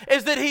here is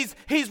that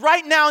he's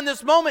right now in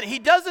this moment. He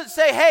doesn't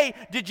say, hey,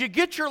 did you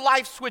get your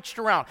life switched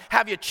around?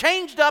 Have you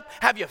changed up?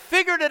 Have you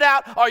figured it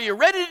out? Are you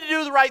ready to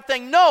do the right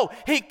thing? No.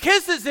 He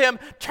kisses him,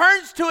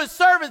 turns to his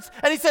servants,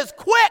 and he says,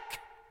 quick.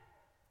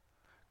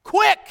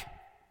 Quick!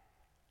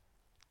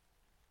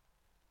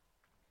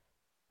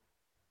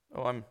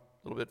 Oh, I'm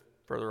a little bit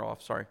further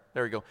off. Sorry.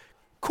 There we go.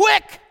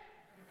 Quick!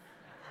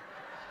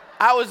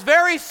 I was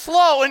very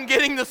slow in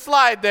getting the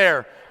slide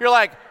there. You're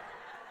like,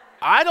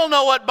 I don't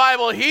know what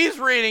Bible he's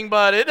reading,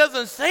 but it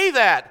doesn't say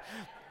that.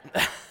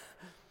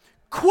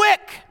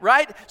 Quick,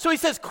 right? So he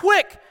says,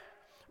 quick.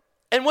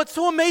 And what's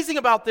so amazing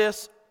about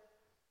this,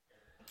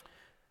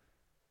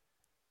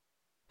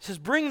 he says,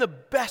 bring the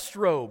best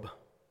robe.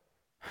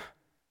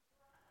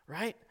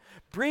 Right?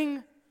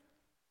 Bring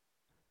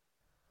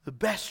the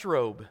best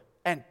robe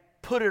and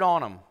put it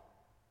on him.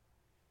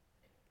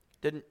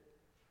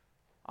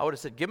 I would have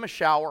said, give him a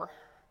shower.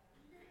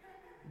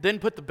 Then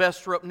put the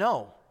best robe.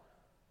 No.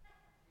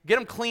 Get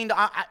him cleaned.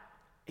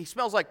 He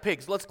smells like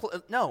pigs.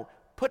 No.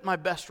 Put my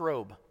best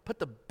robe. Put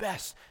the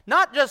best.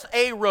 Not just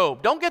a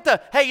robe. Don't get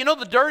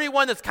the dirty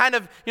one that's kind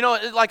of,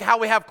 like how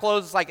we have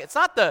clothes. It's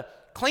not the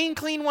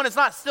clean one. It's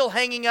not still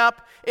hanging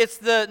up.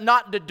 It's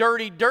not the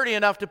dirty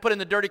enough to put in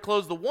the dirty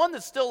clothes. The one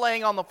that's still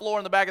laying on the floor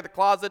in the back of the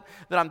closet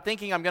that I'm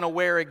thinking I'm going to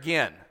wear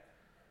again.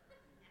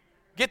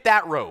 Get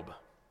that robe.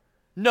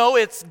 No,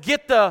 it's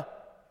get the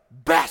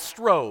best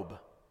robe.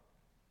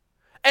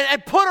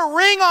 And put a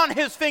ring on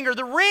his finger.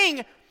 The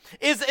ring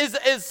is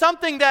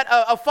something that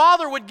a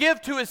father would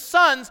give to his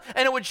sons,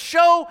 and it would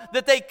show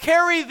that they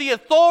carry the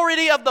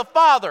authority of the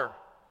Father.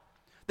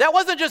 That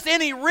wasn't just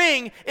any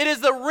ring, it is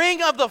the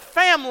ring of the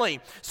family.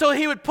 So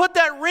he would put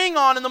that ring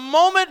on, and the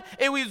moment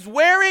it was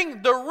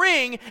wearing the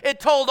ring, it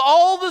told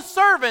all the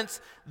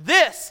servants,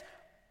 this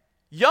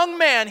young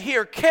man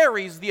here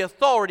carries the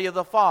authority of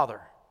the Father.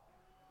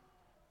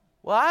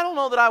 Well, I don't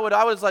know that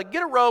I was like,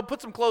 get a robe,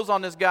 put some clothes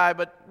on this guy,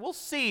 but we'll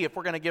see if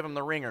we're going to give him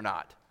the ring or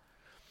not.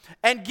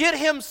 And get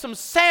him some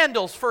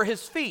sandals for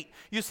his feet.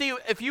 You see,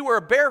 if you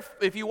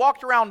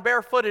walked around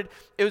barefooted,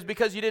 it was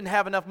because you didn't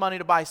have enough money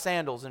to buy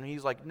sandals. And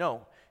he's like,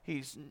 no.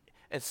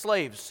 And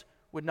slaves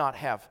would not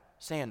have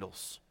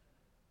sandals.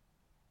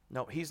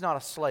 No, he's not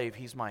a slave,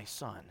 he's my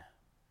son.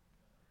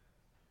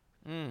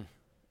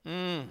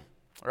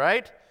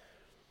 Right?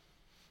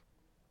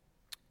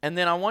 And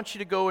then I want you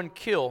to go and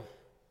kill.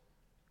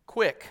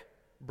 Quick,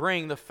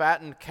 bring the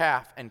fattened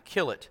calf and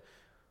kill it.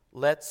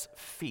 Let's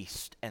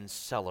feast and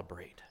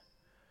celebrate.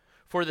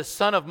 For the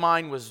son of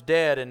mine was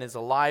dead and is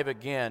alive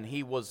again.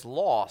 He was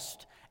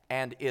lost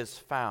and is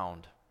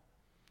found.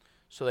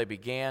 So they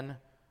began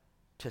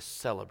to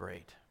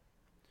celebrate.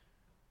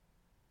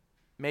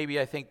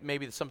 I think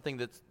something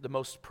that's the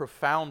most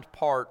profound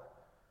part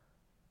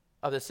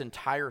of this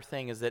entire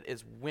thing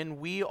is when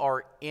we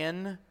are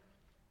in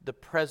the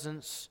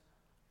presence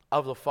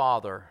of the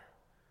Father,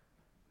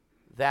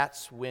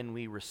 that's when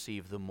we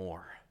receive the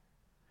more.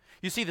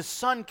 You see, the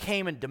Son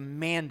came and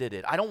demanded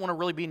it. I don't want to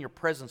really be in your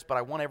presence, but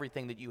I want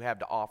everything that you have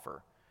to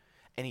offer.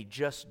 And he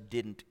just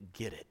didn't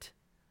get it.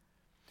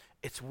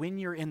 It's when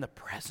you're in the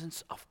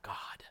presence of God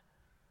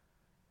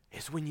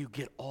is when you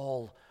get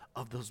all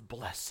of those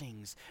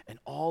blessings and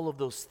all of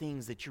those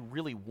things that you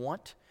really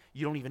want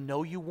you don't even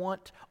know you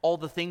want, all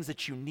the things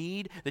that you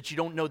need, that you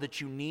don't know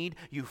that you need,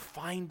 you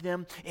find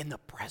them in the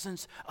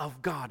presence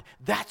of God.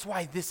 That's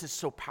why this is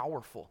so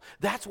powerful.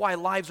 That's why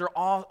lives are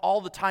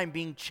all the time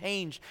being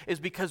changed, is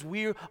because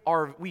we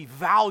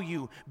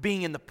value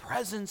being in the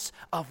presence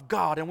of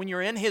God. And when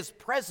you're in His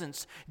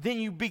presence, then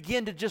you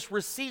begin to just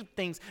receive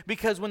things,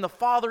 because when the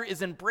Father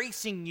is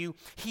embracing you,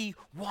 He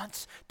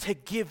wants to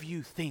give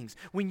you things.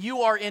 When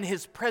you are in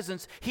His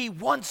presence, He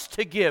wants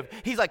to give.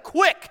 He's like,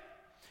 quick,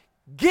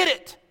 get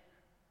it.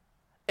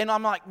 And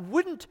I'm like,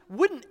 wouldn't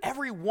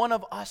every one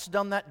of us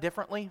done that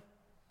differently?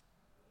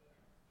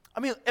 I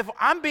mean, if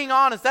I'm being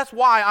honest, that's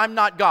why I'm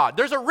not God.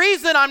 There's a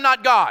reason I'm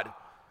not God.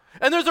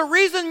 And there's a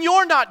reason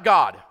you're not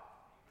God.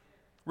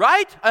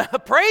 Right?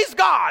 Praise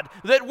God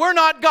that we're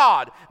not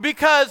God.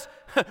 Because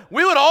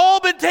we would have all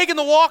been taking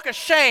the walk of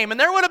shame. And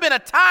there would have been a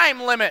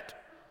time limit.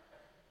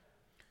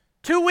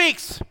 2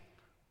 weeks.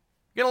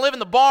 You're going to live in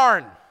the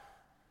barn.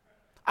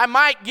 I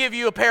might give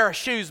you a pair of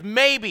shoes,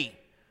 maybe.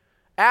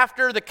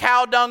 After the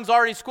cow dung's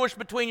already squished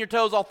between your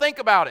toes, I'll think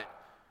about it.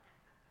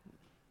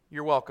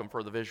 You're welcome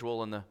for the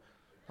visual and the,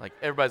 like,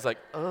 everybody's like,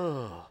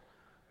 oh,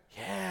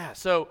 yeah.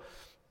 So,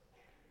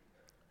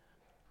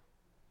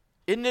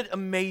 isn't it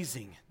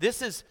amazing?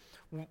 This is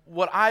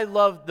what I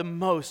love the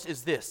most,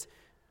 is this.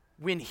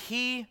 When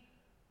He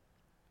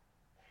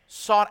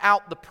sought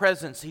out the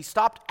presence, He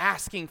stopped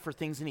asking for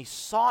things and He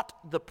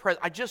sought the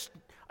presence. I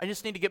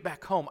just need to get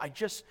back home. I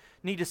just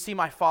need to see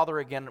my Father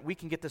again. We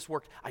can get this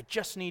worked. I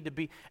just need to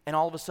be. And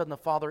all of a sudden the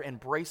Father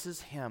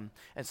embraces him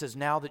and says,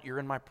 now that you're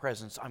in my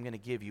presence, I'm going to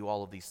give you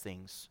all of these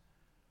things.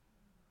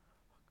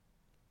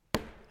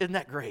 Isn't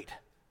that great?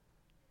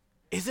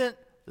 Isn't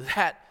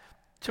that,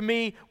 to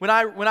me,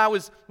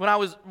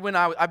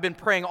 I've been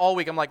praying all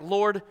week, I'm like,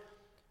 Lord,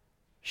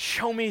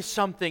 show me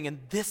something, and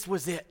this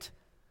was it.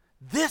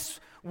 This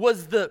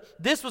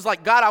was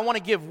like, God, I want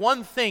to give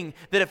one thing,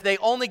 that if they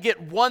only get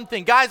one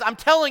thing. Guys, I'm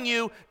telling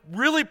you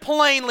really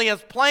plainly,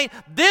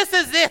 this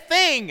is the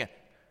thing.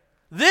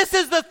 This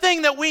is the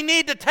thing that we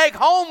need to take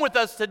home with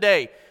us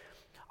today.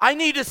 I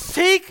need to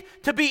seek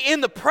to be in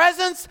the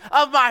presence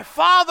of my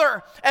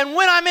Father. And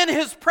when I'm in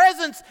His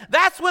presence,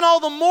 that's when all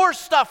the more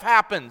stuff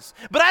happens.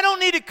 But I don't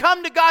need to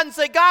come to God and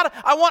say, God,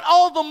 I want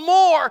all the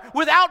more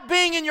without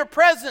being in your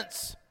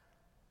presence.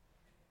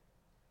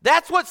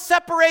 That's what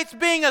separates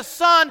being a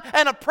son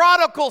and a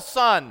prodigal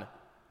son.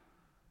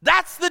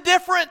 That's the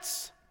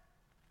difference.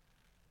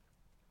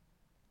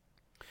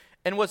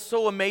 And what's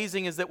so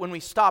amazing is that when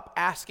we stop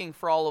asking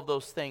for all of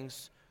those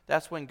things,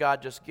 that's when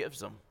God just gives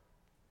them.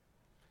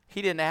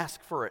 He didn't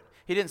ask for it.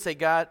 He didn't say,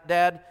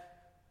 Dad,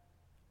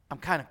 I'm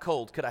kind of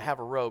cold. Could I have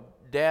a robe?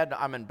 Dad,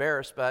 I'm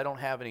embarrassed, but I don't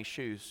have any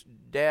shoes.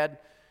 Dad,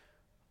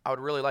 I would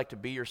really like to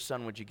be your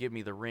son. Would you give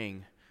me the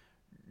ring?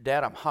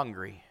 Dad, I'm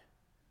hungry.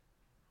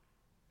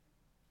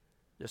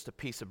 Just a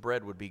piece of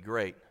bread would be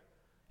great.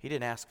 He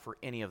didn't ask for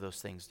any of those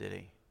things, did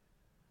He?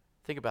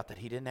 Think about that.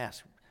 He didn't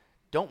ask.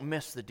 Don't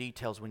miss the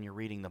details when you're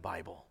reading the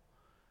Bible.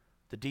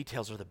 The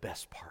details are the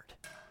best part.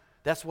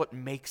 That's what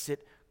makes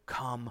it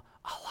come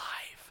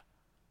alive.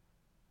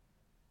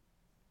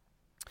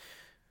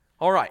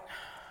 All right.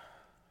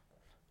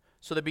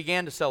 So they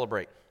began to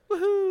celebrate.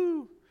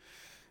 Woohoo!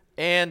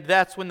 And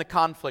that's when the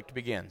conflict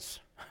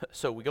begins.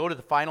 So we go to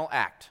the final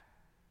act.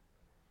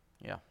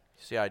 Yeah,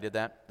 see how I did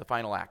that? The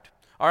final act.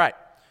 All right.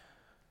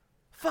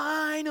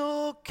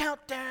 Final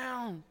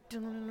countdown.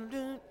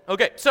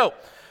 Okay, so,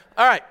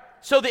 all right.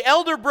 So the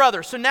elder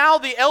brother. So now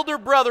the elder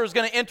brother is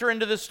going to enter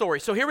into this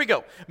story. So here we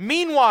go.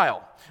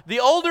 Meanwhile,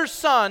 the older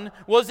son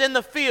was in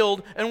the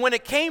field, and when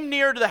it came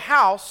near to the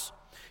house,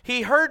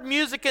 he heard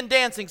music and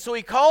dancing. So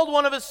he called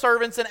one of his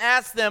servants and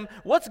asked them,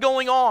 "What's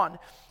going on?"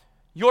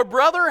 Your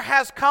brother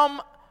has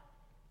come,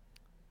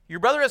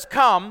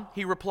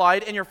 he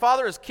replied, "and your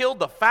father has killed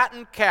the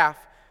fattened calf,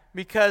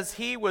 because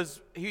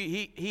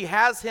he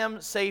has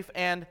him safe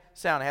and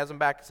sound." He has him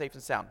back safe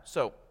and sound.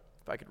 So,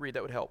 if I could read,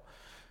 that would help.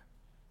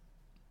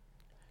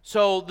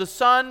 So the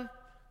son,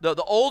 the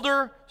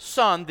older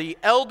son, the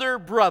elder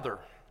brother,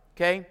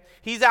 okay,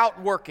 he's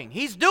out working.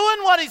 He's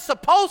doing what he's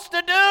supposed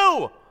to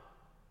do.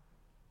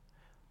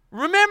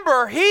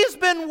 Remember, he's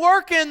been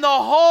working the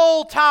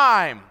whole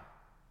time.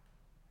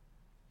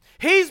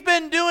 He's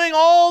been doing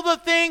all the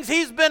things.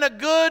 He's been a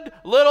good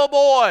little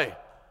boy.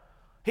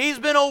 He's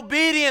been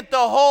obedient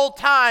the whole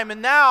time.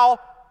 And now,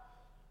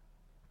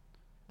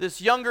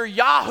 this younger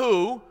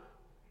Yahoo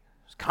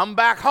has come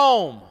back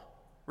home,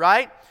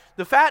 right?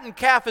 The fattened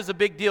calf is a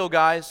big deal,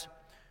 guys.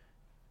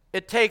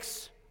 It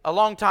takes a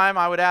long time.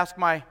 I would ask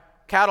my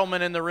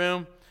cattlemen in the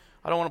room.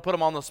 I don't want to put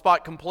them on the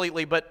spot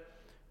completely, but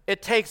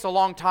it takes a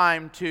long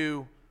time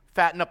to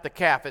fatten up the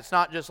calf. It's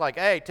not just like,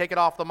 hey, take it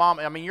off the mom.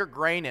 I mean, you're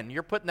graining.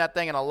 You're putting that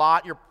thing in a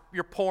lot.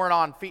 You're pouring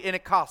on feed, and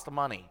it costs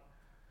money.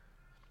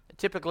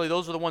 Typically,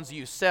 those are the ones that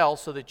you sell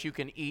so that you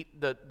can eat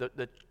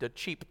the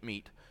cheap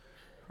meat,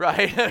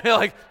 right?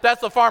 Like,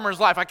 that's the farmer's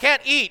life. I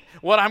can't eat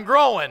what I'm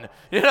growing,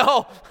 you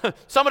know.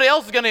 Somebody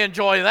else is going to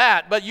enjoy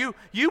that, but you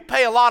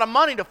pay a lot of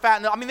money to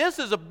fatten. I mean, this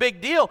is a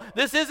big deal.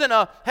 This isn't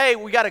a, hey,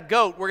 we got a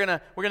goat, we're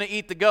gonna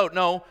eat the goat.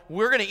 No,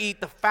 we're going to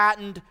eat the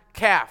fattened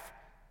calf.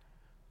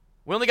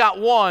 We only got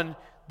one.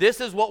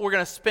 This is what we're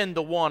going to spend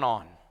the one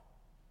on.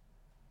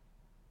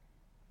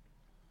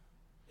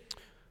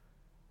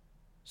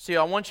 See,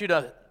 I want you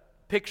to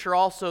picture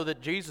also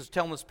that Jesus is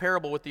telling this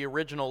parable with the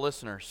original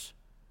listeners.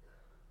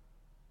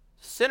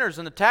 Sinners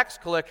and the tax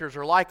collectors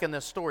are liking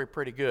this story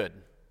pretty good.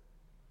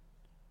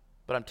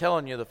 But I'm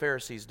telling you, the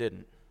Pharisees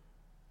didn't.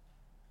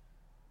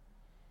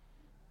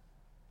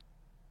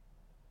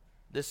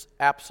 This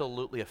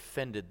absolutely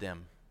offended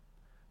them.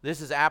 This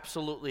is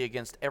absolutely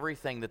against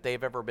everything that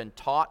they've ever been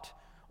taught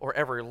or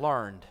ever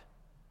learned.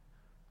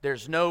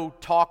 There's no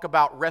talk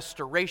about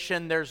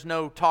restoration. There's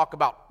no talk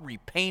about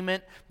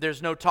repayment.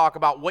 There's no talk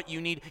about what you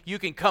need. You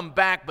can come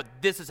back, but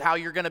this is how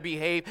you're going to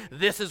behave.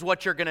 This is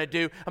what you're going to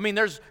do. I mean,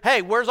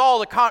 where's all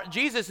the...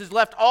 Jesus has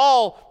left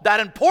all that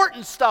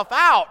important stuff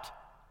out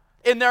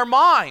in their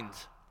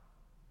minds.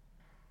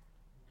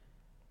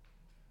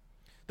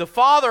 The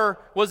Father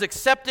was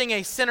accepting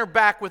a sinner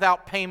back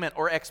without payment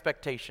or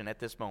expectation at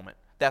this moment.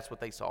 That's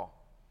what they saw.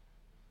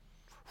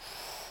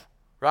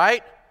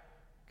 Right?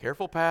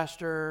 Careful,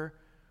 Pastor.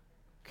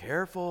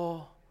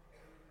 Careful.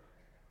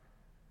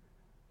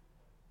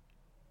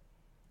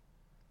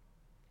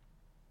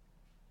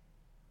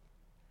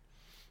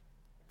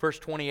 Verse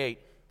 28,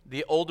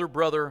 the older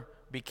brother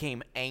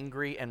became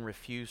angry and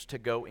refused to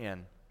go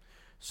in.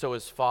 So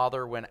his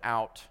father went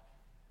out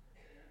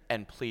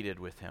and pleaded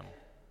with him.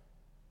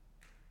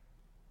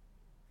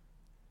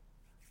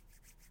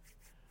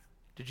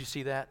 Did you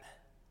see that?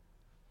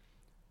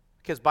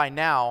 Because by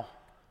now,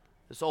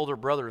 this older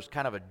brother is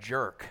kind of a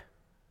jerk.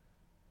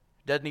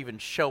 Doesn't even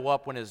show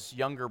up when his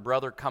younger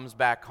brother comes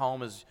back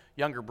home. His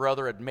younger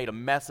brother had made a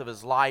mess of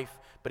his life,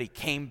 but he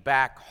came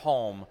back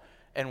home,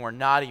 and we're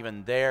not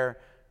even there.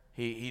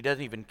 He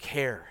doesn't even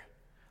care.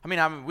 I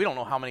mean, we don't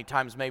know how many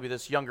times maybe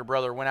this younger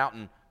brother went out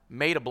and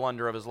made a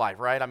blunder of his life,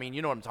 right? I mean,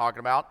 you know what I'm talking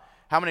about.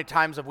 How many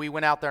times have we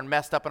went out there and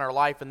messed up in our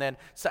life, and then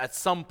at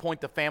some point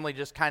the family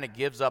just kind of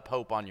gives up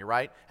hope on you,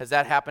 right? Has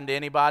that happened to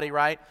anybody,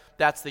 right?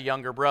 That's the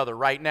younger brother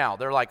right now.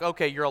 They're like,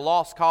 okay, you're a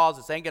lost cause.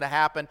 This ain't going to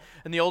happen.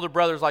 And the older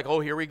brother's like, oh,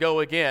 here we go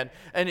again.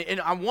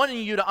 And I'm wanting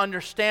you to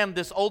understand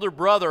this older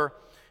brother,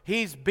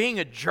 he's being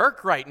a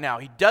jerk right now.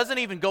 He doesn't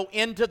even go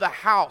into the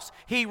house.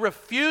 He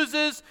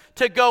refuses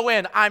to go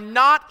in. I'm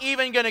not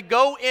even going to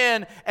go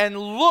in and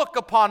look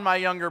upon my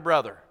younger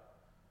brother.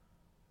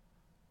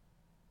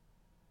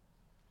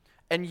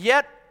 And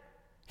yet,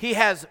 he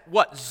has,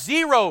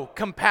 zero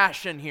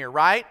compassion here,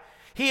 right?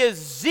 He is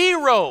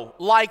zero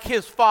like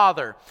his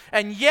father.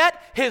 And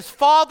yet, his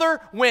father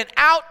went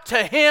out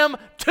to him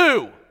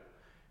too.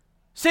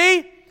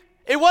 See?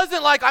 It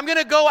wasn't like I'm going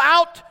to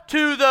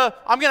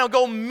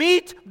go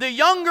meet the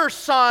younger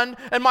son,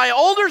 and my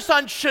older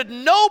son should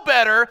know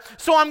better,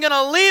 so I'm going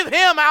to leave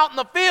him out in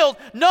the field.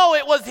 No,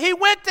 it was he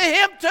went to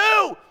him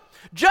too.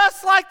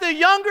 Just like the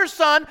younger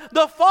son,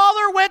 the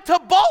father went to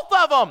both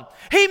of them.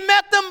 He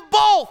met them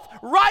both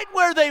right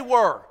where they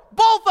were.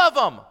 Both of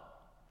them.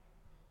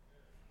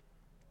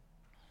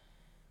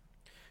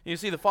 You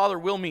see, the Father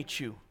will meet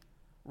you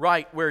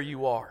right where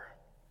you are.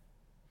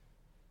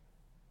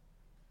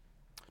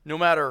 No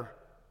matter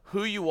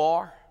who you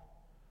are,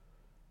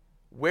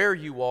 where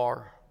you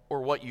are,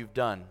 or what you've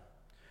done.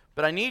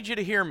 But I need you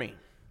to hear me.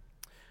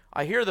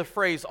 I hear the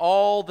phrase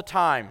all the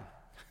time.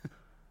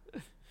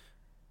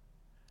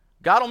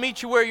 God will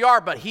meet you where you are,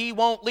 but He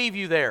won't leave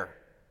you there.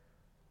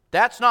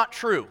 That's not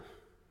true.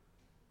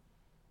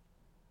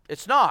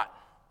 It's not.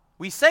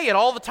 We say it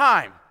all the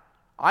time.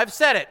 I've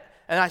said it,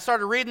 and I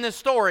started reading this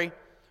story.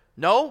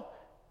 No,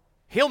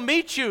 He'll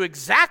meet you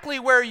exactly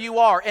where you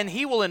are, and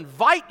He will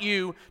invite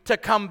you to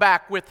come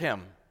back with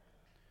Him.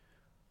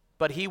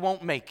 But He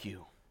won't make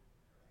you.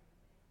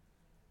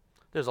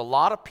 There's a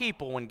lot of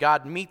people, when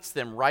God meets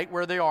them right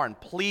where they are and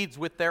pleads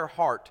with their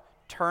heart,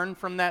 turn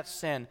from that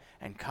sin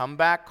and come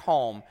back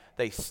home,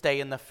 they stay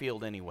in the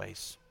field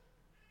anyways.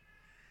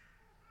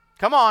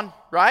 Come on,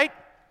 right?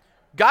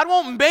 God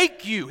won't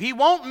make you. He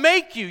won't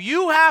make you.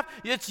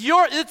 This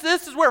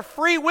is where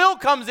free will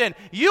comes in.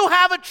 You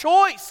have a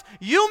choice.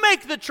 You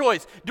make the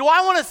choice. Do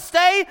I want to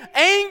stay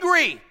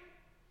angry?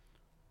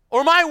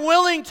 Or am I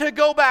willing to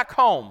go back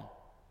home?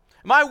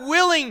 Am I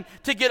willing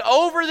to get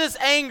over this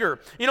anger?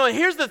 You know,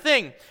 here's the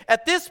thing.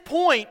 At this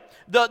point,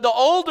 the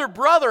older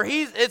brother,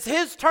 it's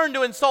his turn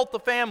to insult the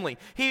family.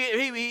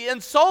 He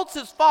insults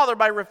his father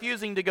by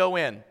refusing to go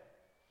in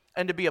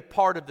and to be a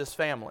part of this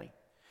family.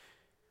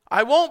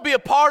 I won't be a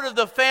part of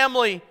the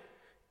family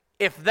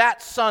if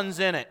that son's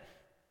in it.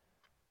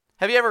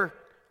 Have you ever,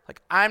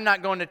 I'm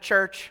not going to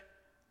church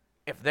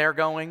if they're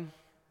going?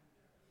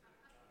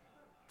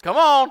 Come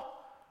on.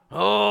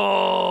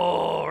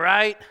 Oh,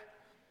 right?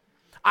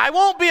 I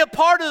won't be a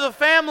part of the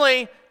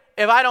family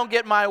if I don't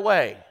get my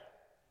way.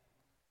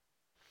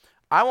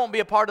 I won't be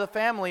a part of the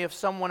family if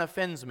someone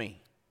offends me.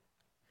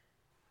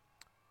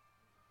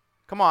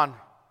 Come on.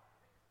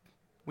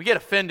 We get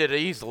offended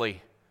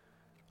easily.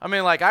 I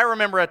mean, like, I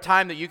remember a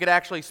time that you could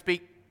actually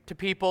speak to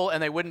people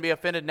and they wouldn't be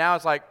offended. Now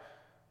it's like,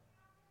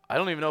 I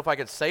don't even know if I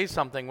could say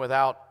something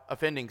without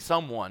offending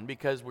someone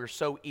because we're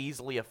so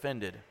easily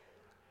offended.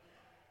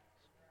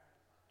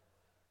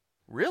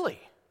 Really?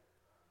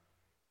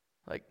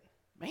 Like,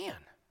 man,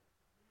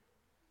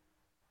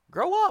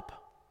 grow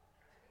up.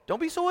 Don't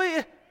be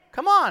so,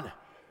 come on.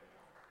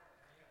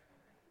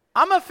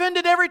 I'm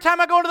offended every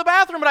time I go into the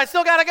bathroom, but I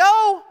still got to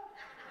go.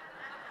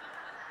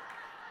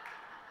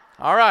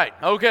 All right,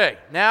 okay.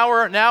 Now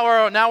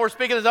we're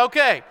speaking this.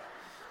 Okay.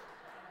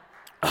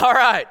 All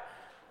right.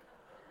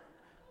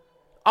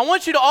 I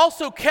want you to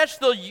also catch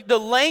the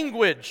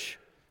language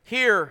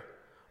here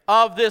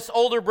of this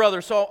older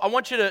brother. So I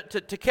want you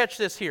to catch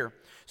this here.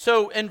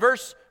 So in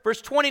verse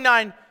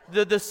 29,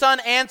 the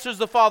son answers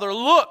the father,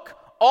 "Look,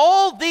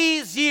 all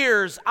these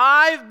years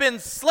I've been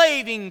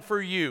slaving for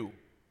you,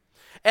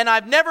 and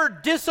I've never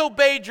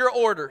disobeyed your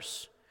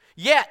orders.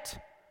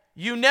 Yet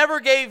you never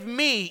gave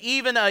me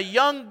even a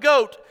young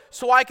goat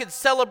so I could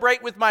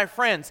celebrate with my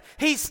friends."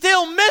 He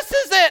still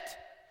misses it.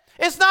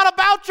 It's not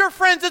about your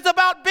friends. It's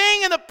about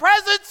being in the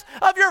presence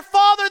of your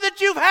Father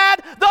that you've had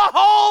the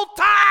whole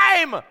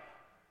time.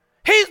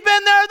 He's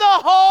been there the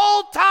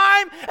whole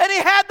time, and he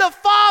had the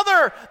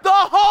Father the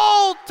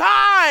whole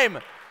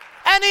time,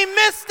 and he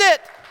missed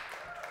it.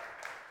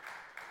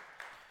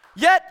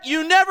 Yet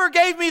you never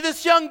gave me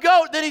this young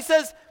goat. Then he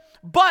says,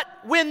 "But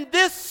when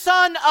this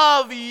son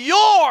of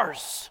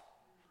yours,"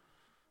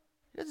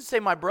 he doesn't say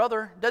my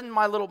brother, doesn't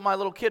my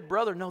little kid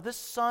brother. No, this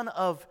son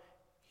of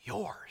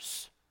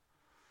yours.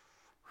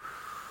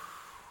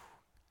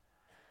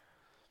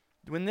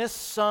 When this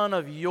son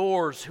of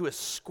yours who has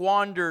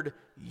squandered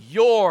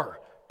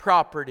your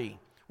property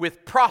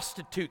with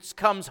prostitutes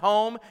comes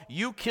home,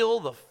 you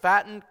kill the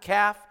fattened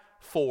calf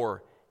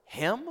for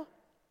him?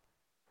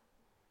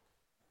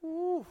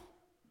 Ooh.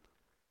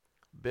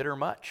 Bitter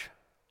much?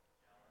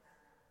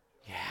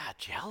 Yeah,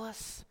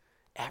 jealous.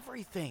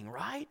 Everything,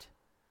 right?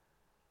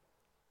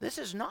 This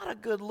is not a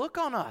good look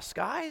on us,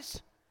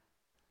 guys.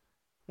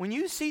 When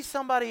you see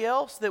somebody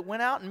else that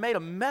went out and made a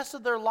mess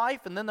of their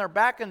life and then they're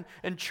back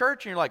in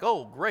church and you're like,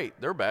 "Oh, great,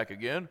 they're back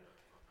again."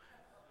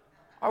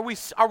 Are we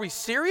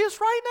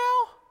serious right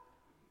now?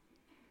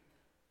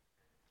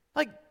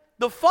 Like,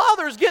 the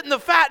Father's getting the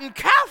fattened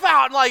calf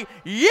out and like,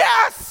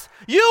 "Yes,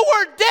 you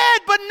were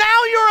dead, but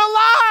now you're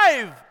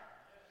alive."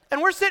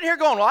 And we're sitting here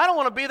going, "Well, I don't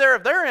want to be there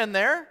if they're in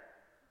there."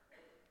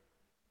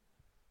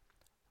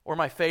 Or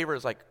my favorite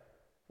is like,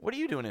 "What are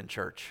you doing in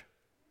church?"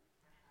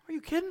 Are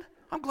you kidding?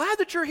 I'm glad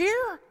that you're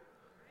here.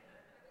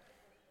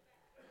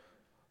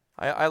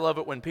 I love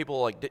it when people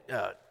are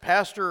like,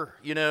 "Pastor,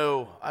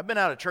 I've been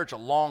out of church a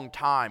long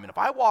time, and if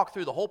I walk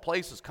through, the whole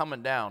place is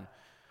coming down."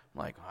 I'm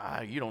like,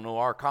 "You don't know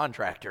our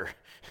contractor."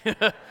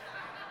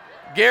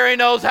 Gary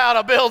knows how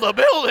to build a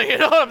building, you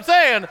know what I'm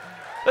saying?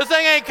 This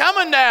thing ain't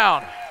coming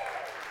down.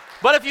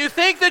 But if you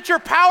think that you're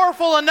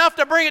powerful enough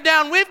to bring it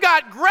down, we've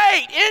got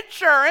great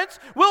insurance.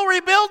 We'll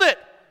rebuild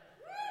it.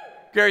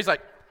 Gary's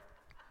like,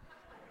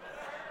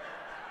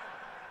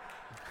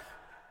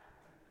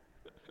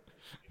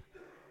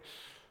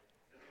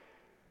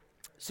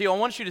 see, I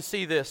want you to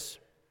see this.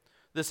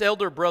 This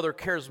elder brother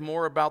cares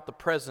more about the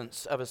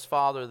presence of his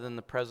father than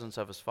the presence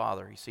of his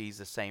father. You see, he's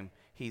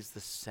the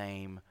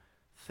same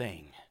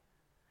thing.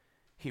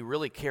 He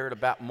really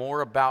cared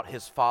more about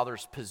his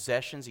father's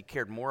possessions. He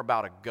cared more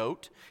about a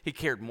goat. He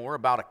cared more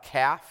about a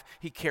calf.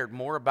 He cared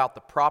more about the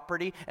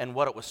property and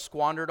what it was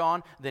squandered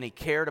on than he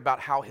cared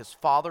about how his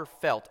father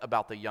felt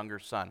about the younger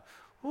son.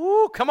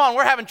 Ooh, come on,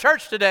 we're having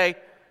church today.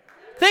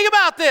 Think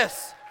about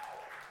this.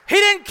 He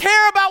didn't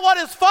care about what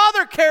his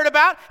father cared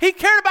about. He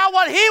cared about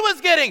what he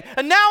was getting.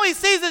 And now he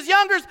sees his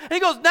youngers and he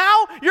goes,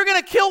 "Now you're going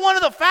to kill one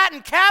of the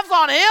fattened calves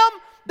on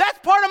him? That's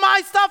part of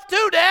my stuff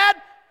too, Dad.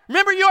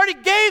 Remember, you already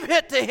gave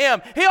it to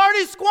him. He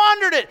already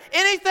squandered it.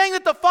 Anything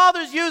that the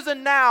father's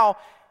using now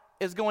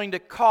is going to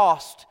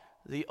cost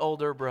the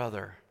older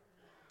brother."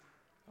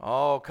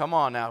 Oh, come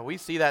on now. We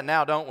see that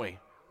now, don't we?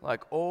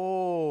 Like,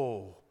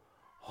 oh.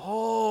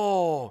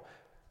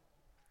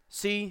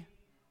 See,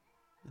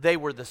 they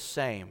were the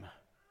same.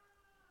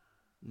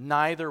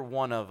 Neither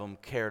one of them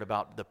cared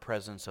about the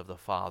presence of the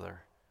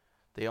Father.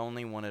 They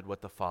only wanted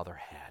what the Father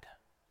had.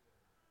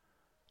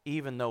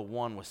 Even though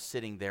one was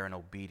sitting there in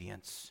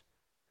obedience.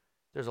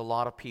 There's a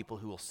lot of people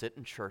who will sit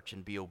in church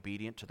and be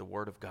obedient to the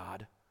Word of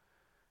God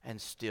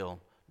and still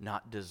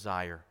not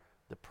desire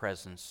the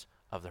presence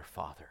of their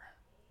Father.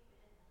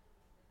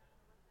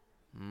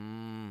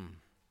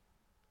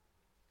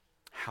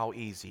 How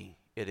easy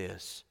it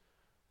is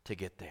to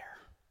get there.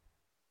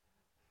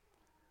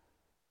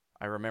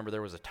 I remember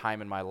there was a time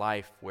in my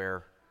life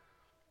where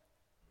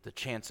the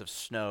chance of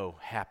snow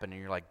happened and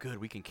you're like, "Good,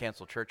 we can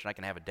cancel church and I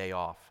can have a day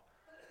off."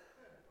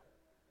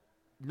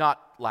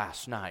 Not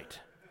last night.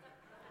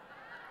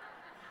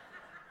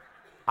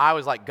 I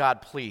was like,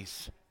 "God,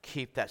 please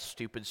keep that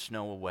stupid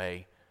snow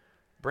away.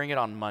 Bring it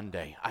on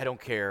Monday. I don't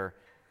care.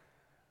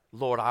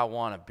 Lord, I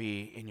want to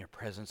be in your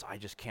presence. I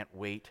just can't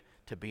wait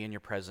to be in your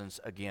presence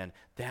again.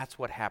 That's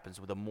what happens.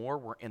 The more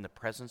we're in the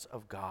presence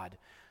of God,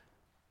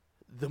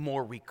 the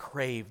more we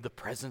crave the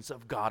presence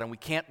of God. And we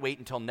can't wait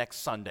until next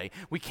Sunday.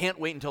 We can't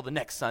wait until the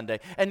next Sunday.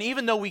 And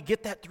even though we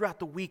get that throughout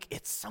the week,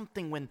 it's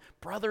something when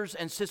brothers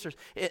and sisters,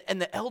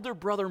 and the elder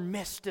brother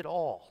missed it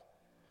all.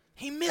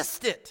 He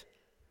missed it.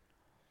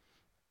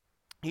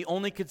 He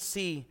only could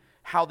see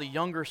how the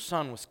younger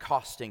son was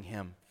costing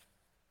him.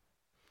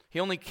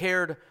 He only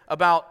cared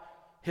about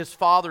his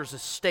father's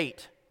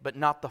estate, but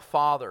not the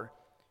father.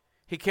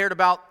 He cared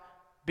about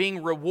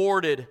being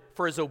rewarded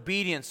for his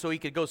obedience so he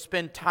could go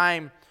spend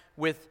time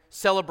with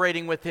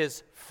celebrating with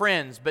his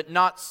friends, but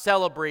not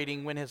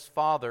celebrating when his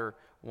father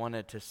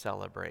wanted to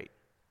celebrate.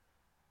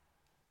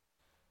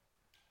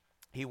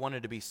 He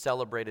wanted to be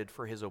celebrated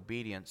for his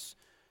obedience,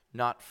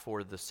 not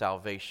for the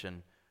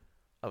salvation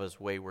of his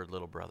wayward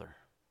little brother.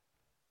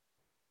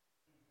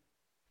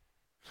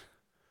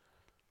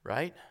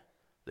 Right?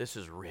 This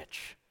is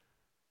rich.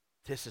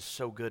 This is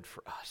so good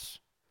for us.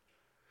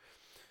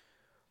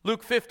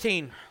 Luke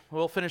 15,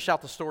 we'll finish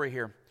out the story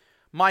here.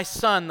 My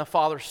son, the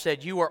father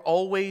said, you are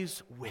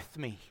always with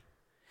me,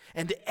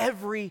 and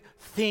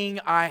everything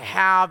I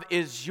have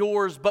is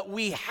yours. But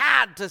we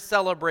had to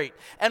celebrate,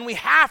 and we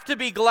have to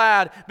be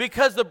glad,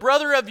 because the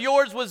brother of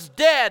yours was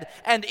dead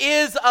and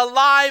is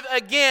alive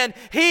again.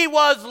 He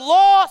was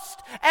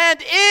lost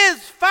and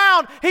is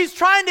found. He's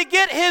trying to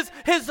get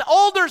his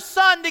older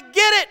son to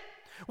get it.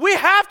 We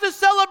have to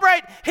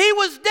celebrate. He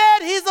was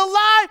dead, he's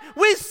alive.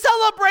 We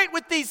celebrate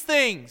with these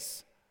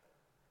things.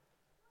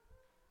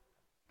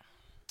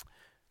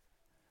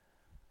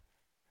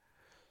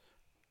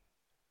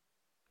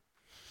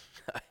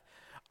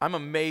 I'm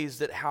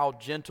amazed at how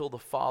gentle the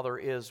father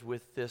is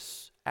with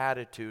this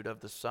attitude of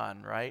the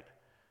son, right?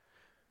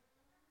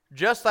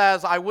 Just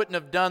as I wouldn't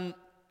have done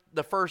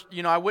the first,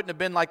 I wouldn't have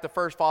been like the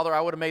first father.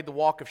 I would have made the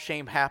walk of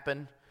shame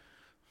happen.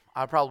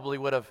 I probably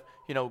would have,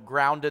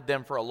 grounded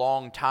them for a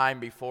long time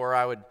before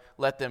I would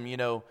let them,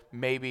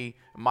 maybe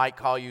might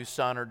call you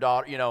son or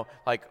daughter,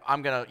 like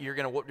you're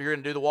gonna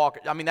do the walk.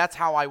 I mean, that's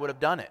how I would have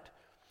done it.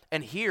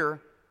 And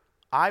here,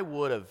 if I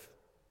would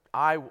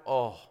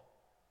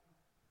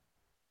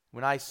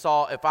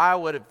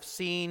have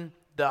seen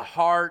the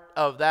heart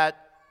of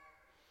that,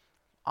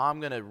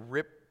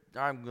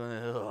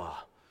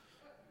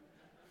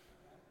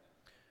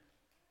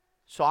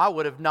 So I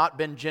would have not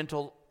been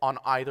gentle on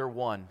either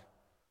one.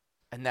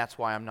 And that's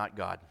why I'm not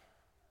God.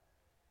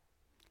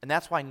 And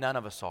that's why none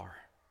of us are.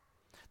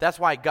 That's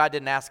why God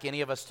didn't ask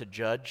any of us to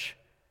judge.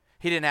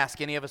 He didn't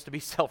ask any of us to be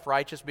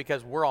self-righteous,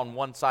 because we're on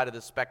one side of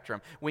the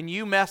spectrum. When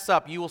you mess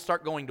up, you will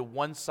start going to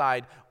one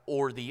side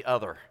or the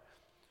other.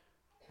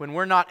 When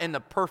we're not in the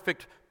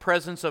perfect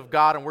presence of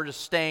God and we're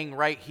just staying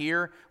right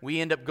here,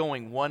 we end up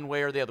going one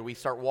way or the other. We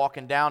start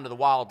walking down to the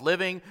wild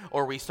living,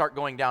 or we start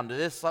going down to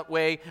this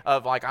way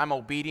of like, I'm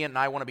obedient and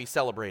I want to be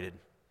celebrated.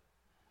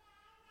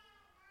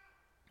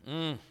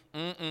 So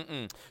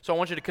I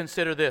want you to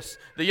consider this.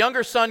 The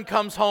younger son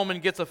comes home and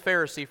gets a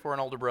Pharisee for an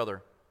older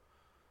brother.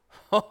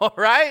 All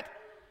right?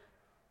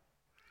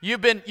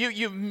 And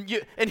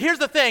here's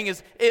the thing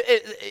is,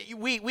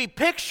 we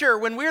picture,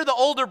 when we're the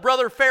older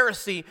brother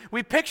Pharisee,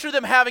 we picture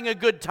them having a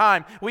good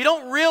time. We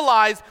don't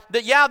realize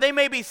that, they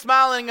may be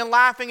smiling and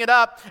laughing it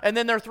up, and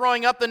then they're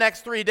throwing up the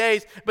next 3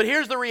 days. But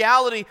here's the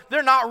reality.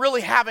 They're not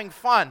really having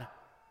fun.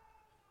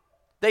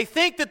 They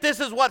think that this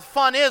is what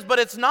fun is, but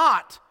it's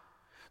not.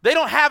 They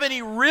don't have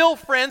any real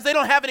friends. They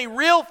don't have any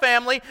real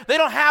family. They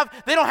don't have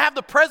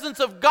the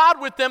presence of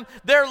God with them.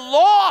 They're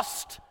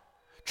lost,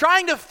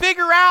 trying to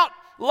figure out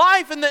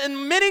life,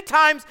 and many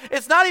times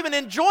it's not even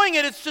enjoying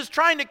it. It's just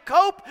trying to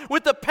cope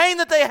with the pain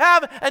that they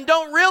have, and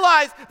don't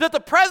realize that the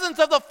presence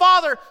of the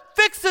Father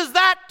fixes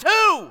that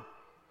too.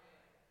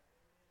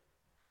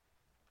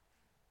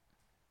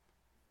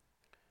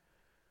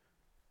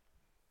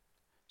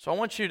 So I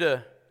want you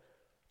to,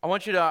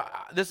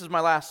 this is my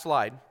last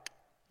slide.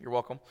 You're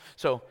welcome.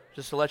 So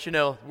just to let you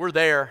know, we're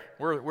there.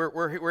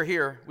 We're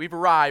here. We've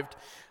arrived.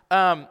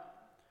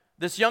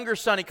 This younger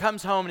son, he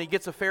comes home and he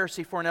gets a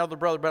Pharisee for an elder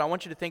brother. But I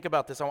want you to think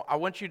about this. I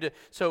want you to,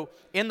 so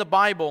in the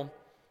Bible,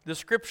 the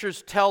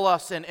scriptures tell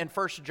us in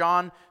 1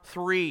 John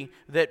 3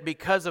 that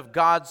because of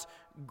God's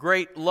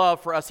great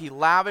love for us, he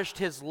lavished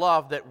his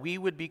love that we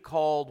would be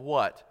called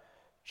what?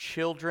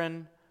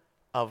 Children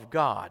of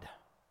God.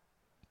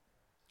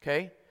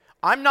 Okay?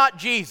 I'm not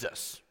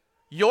Jesus.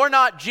 You're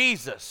not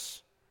Jesus.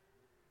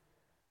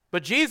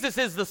 But Jesus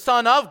is the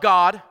Son of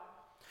God.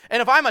 And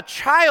if I'm a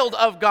child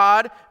of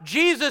God,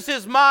 Jesus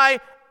is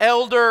my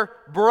elder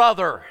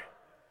brother.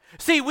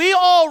 See, we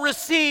all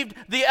received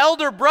the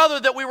elder brother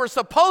that we were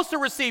supposed to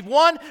receive.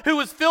 One who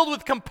was filled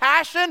with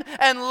compassion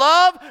and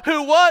love,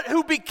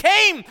 who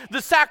became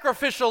the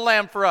sacrificial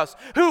lamb for us,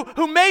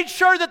 who made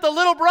sure that the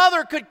little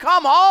brother could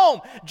come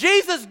home.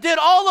 Jesus did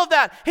all of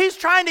that. He's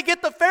trying to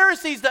get the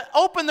Pharisees to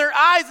open their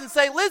eyes and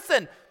say,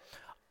 listen,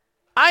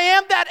 I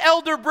am that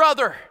elder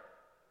brother.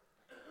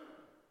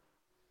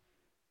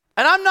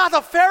 And I'm not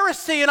a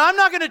Pharisee, and I'm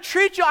not going to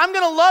treat you. I'm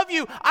going to love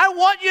you. I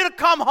want you to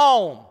come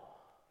home.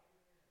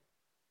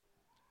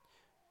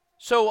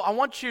 So I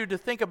want you to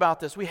think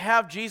about this. We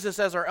have Jesus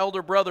as our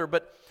elder brother,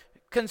 but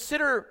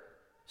consider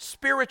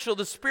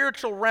the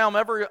spiritual realm,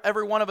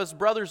 every one of us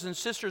brothers and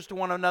sisters to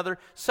one another.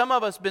 Some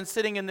of us been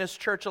sitting in this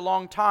church a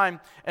long time,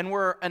 and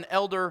we're an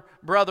elder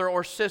brother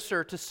or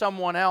sister to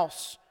someone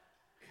else.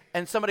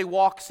 And somebody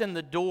walks in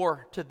the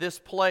door to this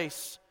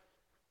place.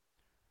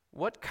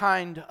 What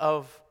kind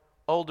of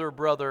older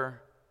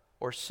brother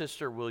or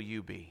sister will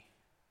you be?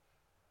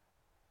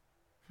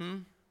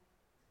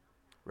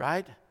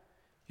 Right?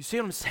 You see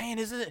what I'm saying?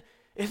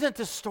 Isn't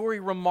this story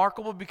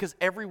remarkable? Because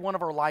every one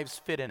of our lives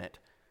fit in it.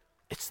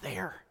 It's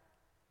there.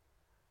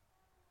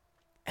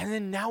 And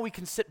then now we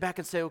can sit back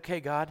and say, okay,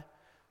 God,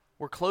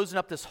 we're closing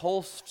up this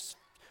whole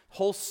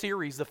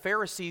series. The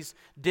Pharisees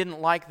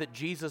didn't like that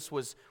Jesus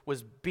was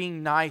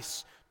being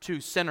nice to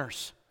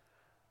sinners.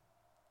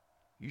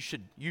 You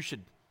should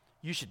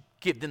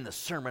give them the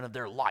sermon of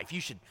their life.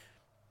 You should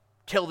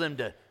tell them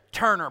to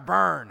turn or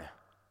burn.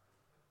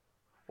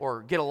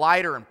 Or get a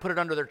lighter and put it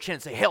under their chin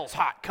and say, hell's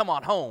hot, come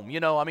on home.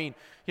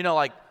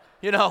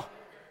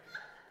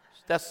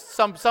 That's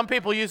some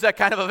people use that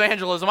kind of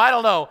evangelism. I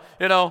don't know,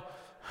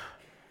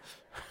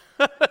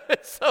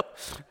 So,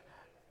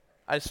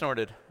 I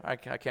snorted. I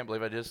can't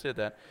believe I just did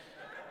that.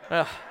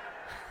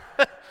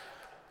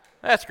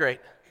 That's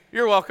great.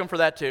 You're welcome for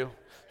that too.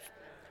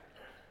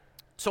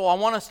 So I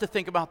want us to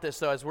think about this,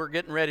 though, as we're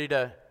getting ready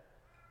to,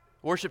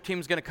 worship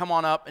team's going to come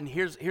on up, and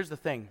here's the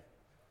thing.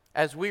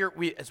 As we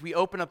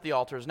open up the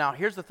altars, now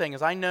here's the thing: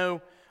 is I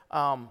know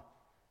I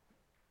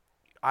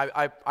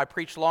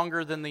preach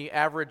longer than the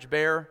average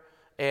bear,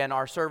 and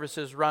our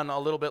services run a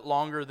little bit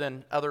longer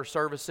than other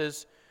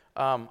services.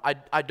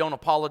 I don't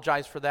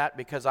apologize for that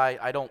because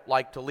I don't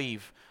like to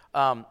leave.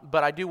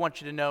 But I do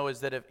want you to know is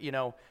that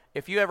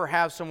if you ever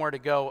have somewhere to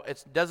go,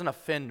 it doesn't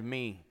offend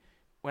me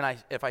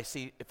if I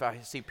see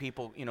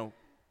people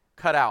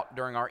cut out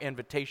during our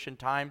invitation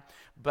time.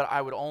 But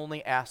I would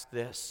only ask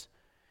this.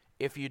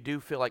 If you do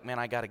feel like, man,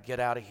 I got to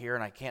get out of here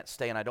and I can't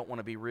stay and I don't want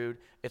to be rude,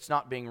 it's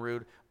not being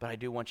rude, but I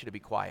do want you to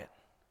be quiet.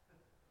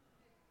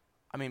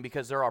 I mean,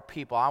 because there are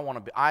people,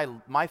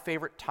 my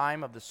favorite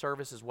time of the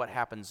service is what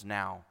happens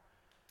now.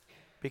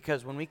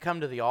 Because when we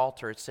come to the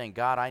altar, it's saying,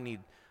 God, I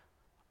need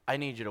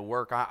you to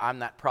work. I'm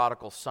that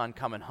prodigal son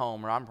coming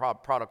home, or I'm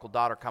prodigal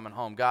daughter coming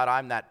home. God,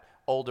 I'm that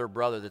older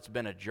brother that's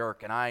been a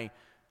jerk, and I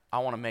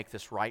want to make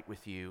this right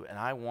with you, and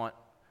I want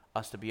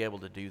us to be able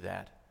to do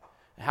that.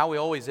 How we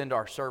always end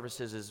our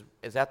services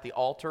is at the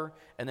altar,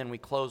 and then we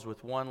close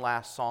with one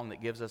last song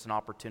that gives us an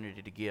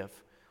opportunity to give.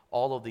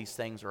 All of these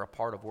things are a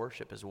part of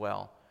worship as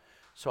well.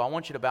 So I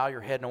want you to bow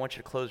your head, and I want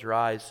you to close your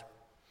eyes.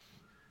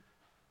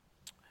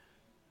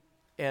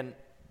 And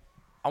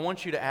I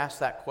want you to ask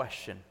that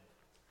question.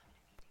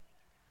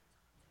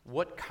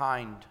 What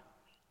kind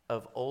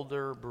of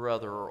older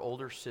brother or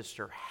older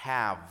sister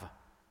have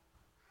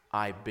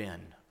I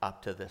been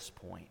up to this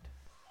point?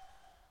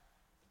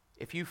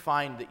 If you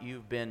find that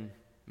you've been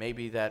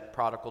maybe that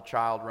prodigal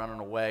child running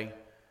away,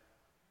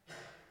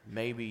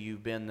 maybe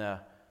you've been the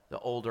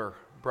older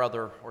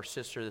brother or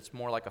sister that's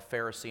more like a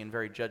Pharisee and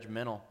very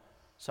judgmental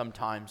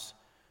sometimes,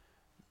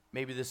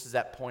 maybe this is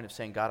that point of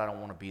saying, God, I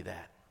don't want to be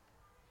that.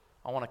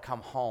 I want to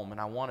come home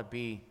and I want to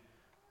be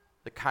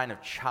the kind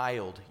of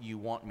child you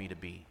want me to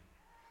be.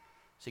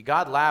 See,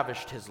 God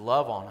lavished His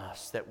love on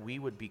us that we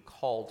would be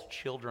called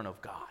children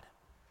of God.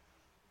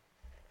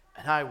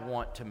 And I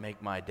want to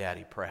make my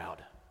daddy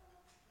proud.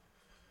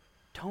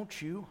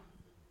 Don't you?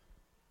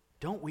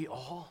 Don't we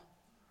all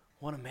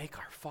want to make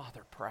our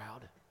Father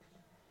proud?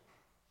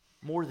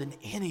 More than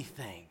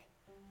anything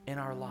in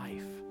our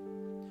life.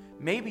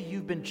 Maybe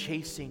you've been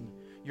chasing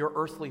your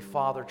earthly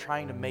father,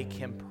 trying to make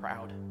him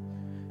proud.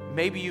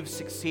 Maybe you've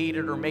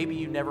succeeded, or maybe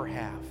you never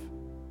have.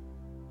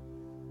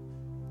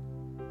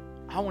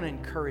 I want to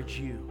encourage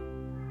you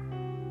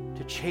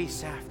to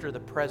chase after the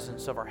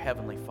presence of our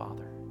Heavenly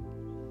Father.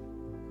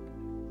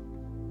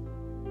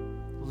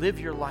 Live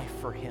your life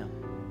for Him.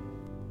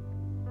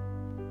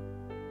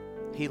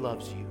 He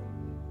loves you.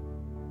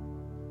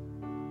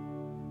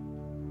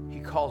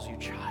 He calls you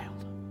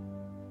child.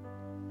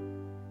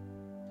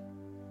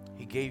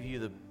 He gave you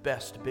the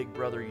best big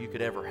brother you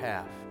could ever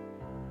have.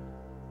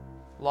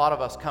 A lot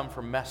of us come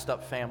from messed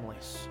up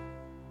families,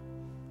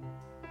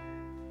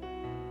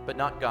 but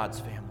not God's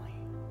family.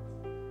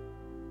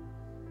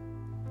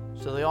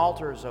 So the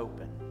altar is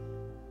open.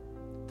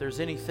 If there's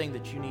anything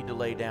that you need to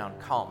lay down,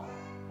 come.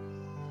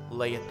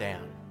 Lay it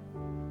down.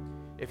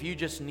 If you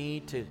just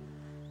need to,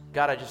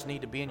 God, I just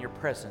need to be in your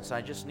presence.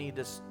 I just need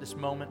this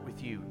moment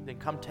with you. Then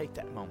come take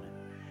that moment.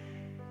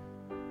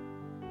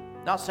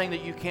 Not saying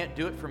that you can't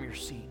do it from your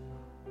seat.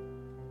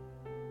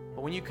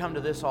 But when you come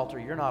to this altar,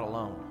 you're not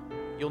alone.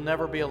 You'll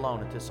never be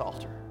alone at this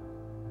altar.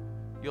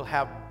 You'll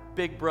have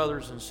big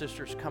brothers and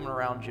sisters coming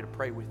around you to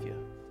pray with you,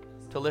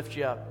 to lift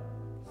you up,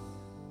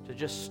 to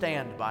just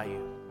stand by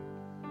you.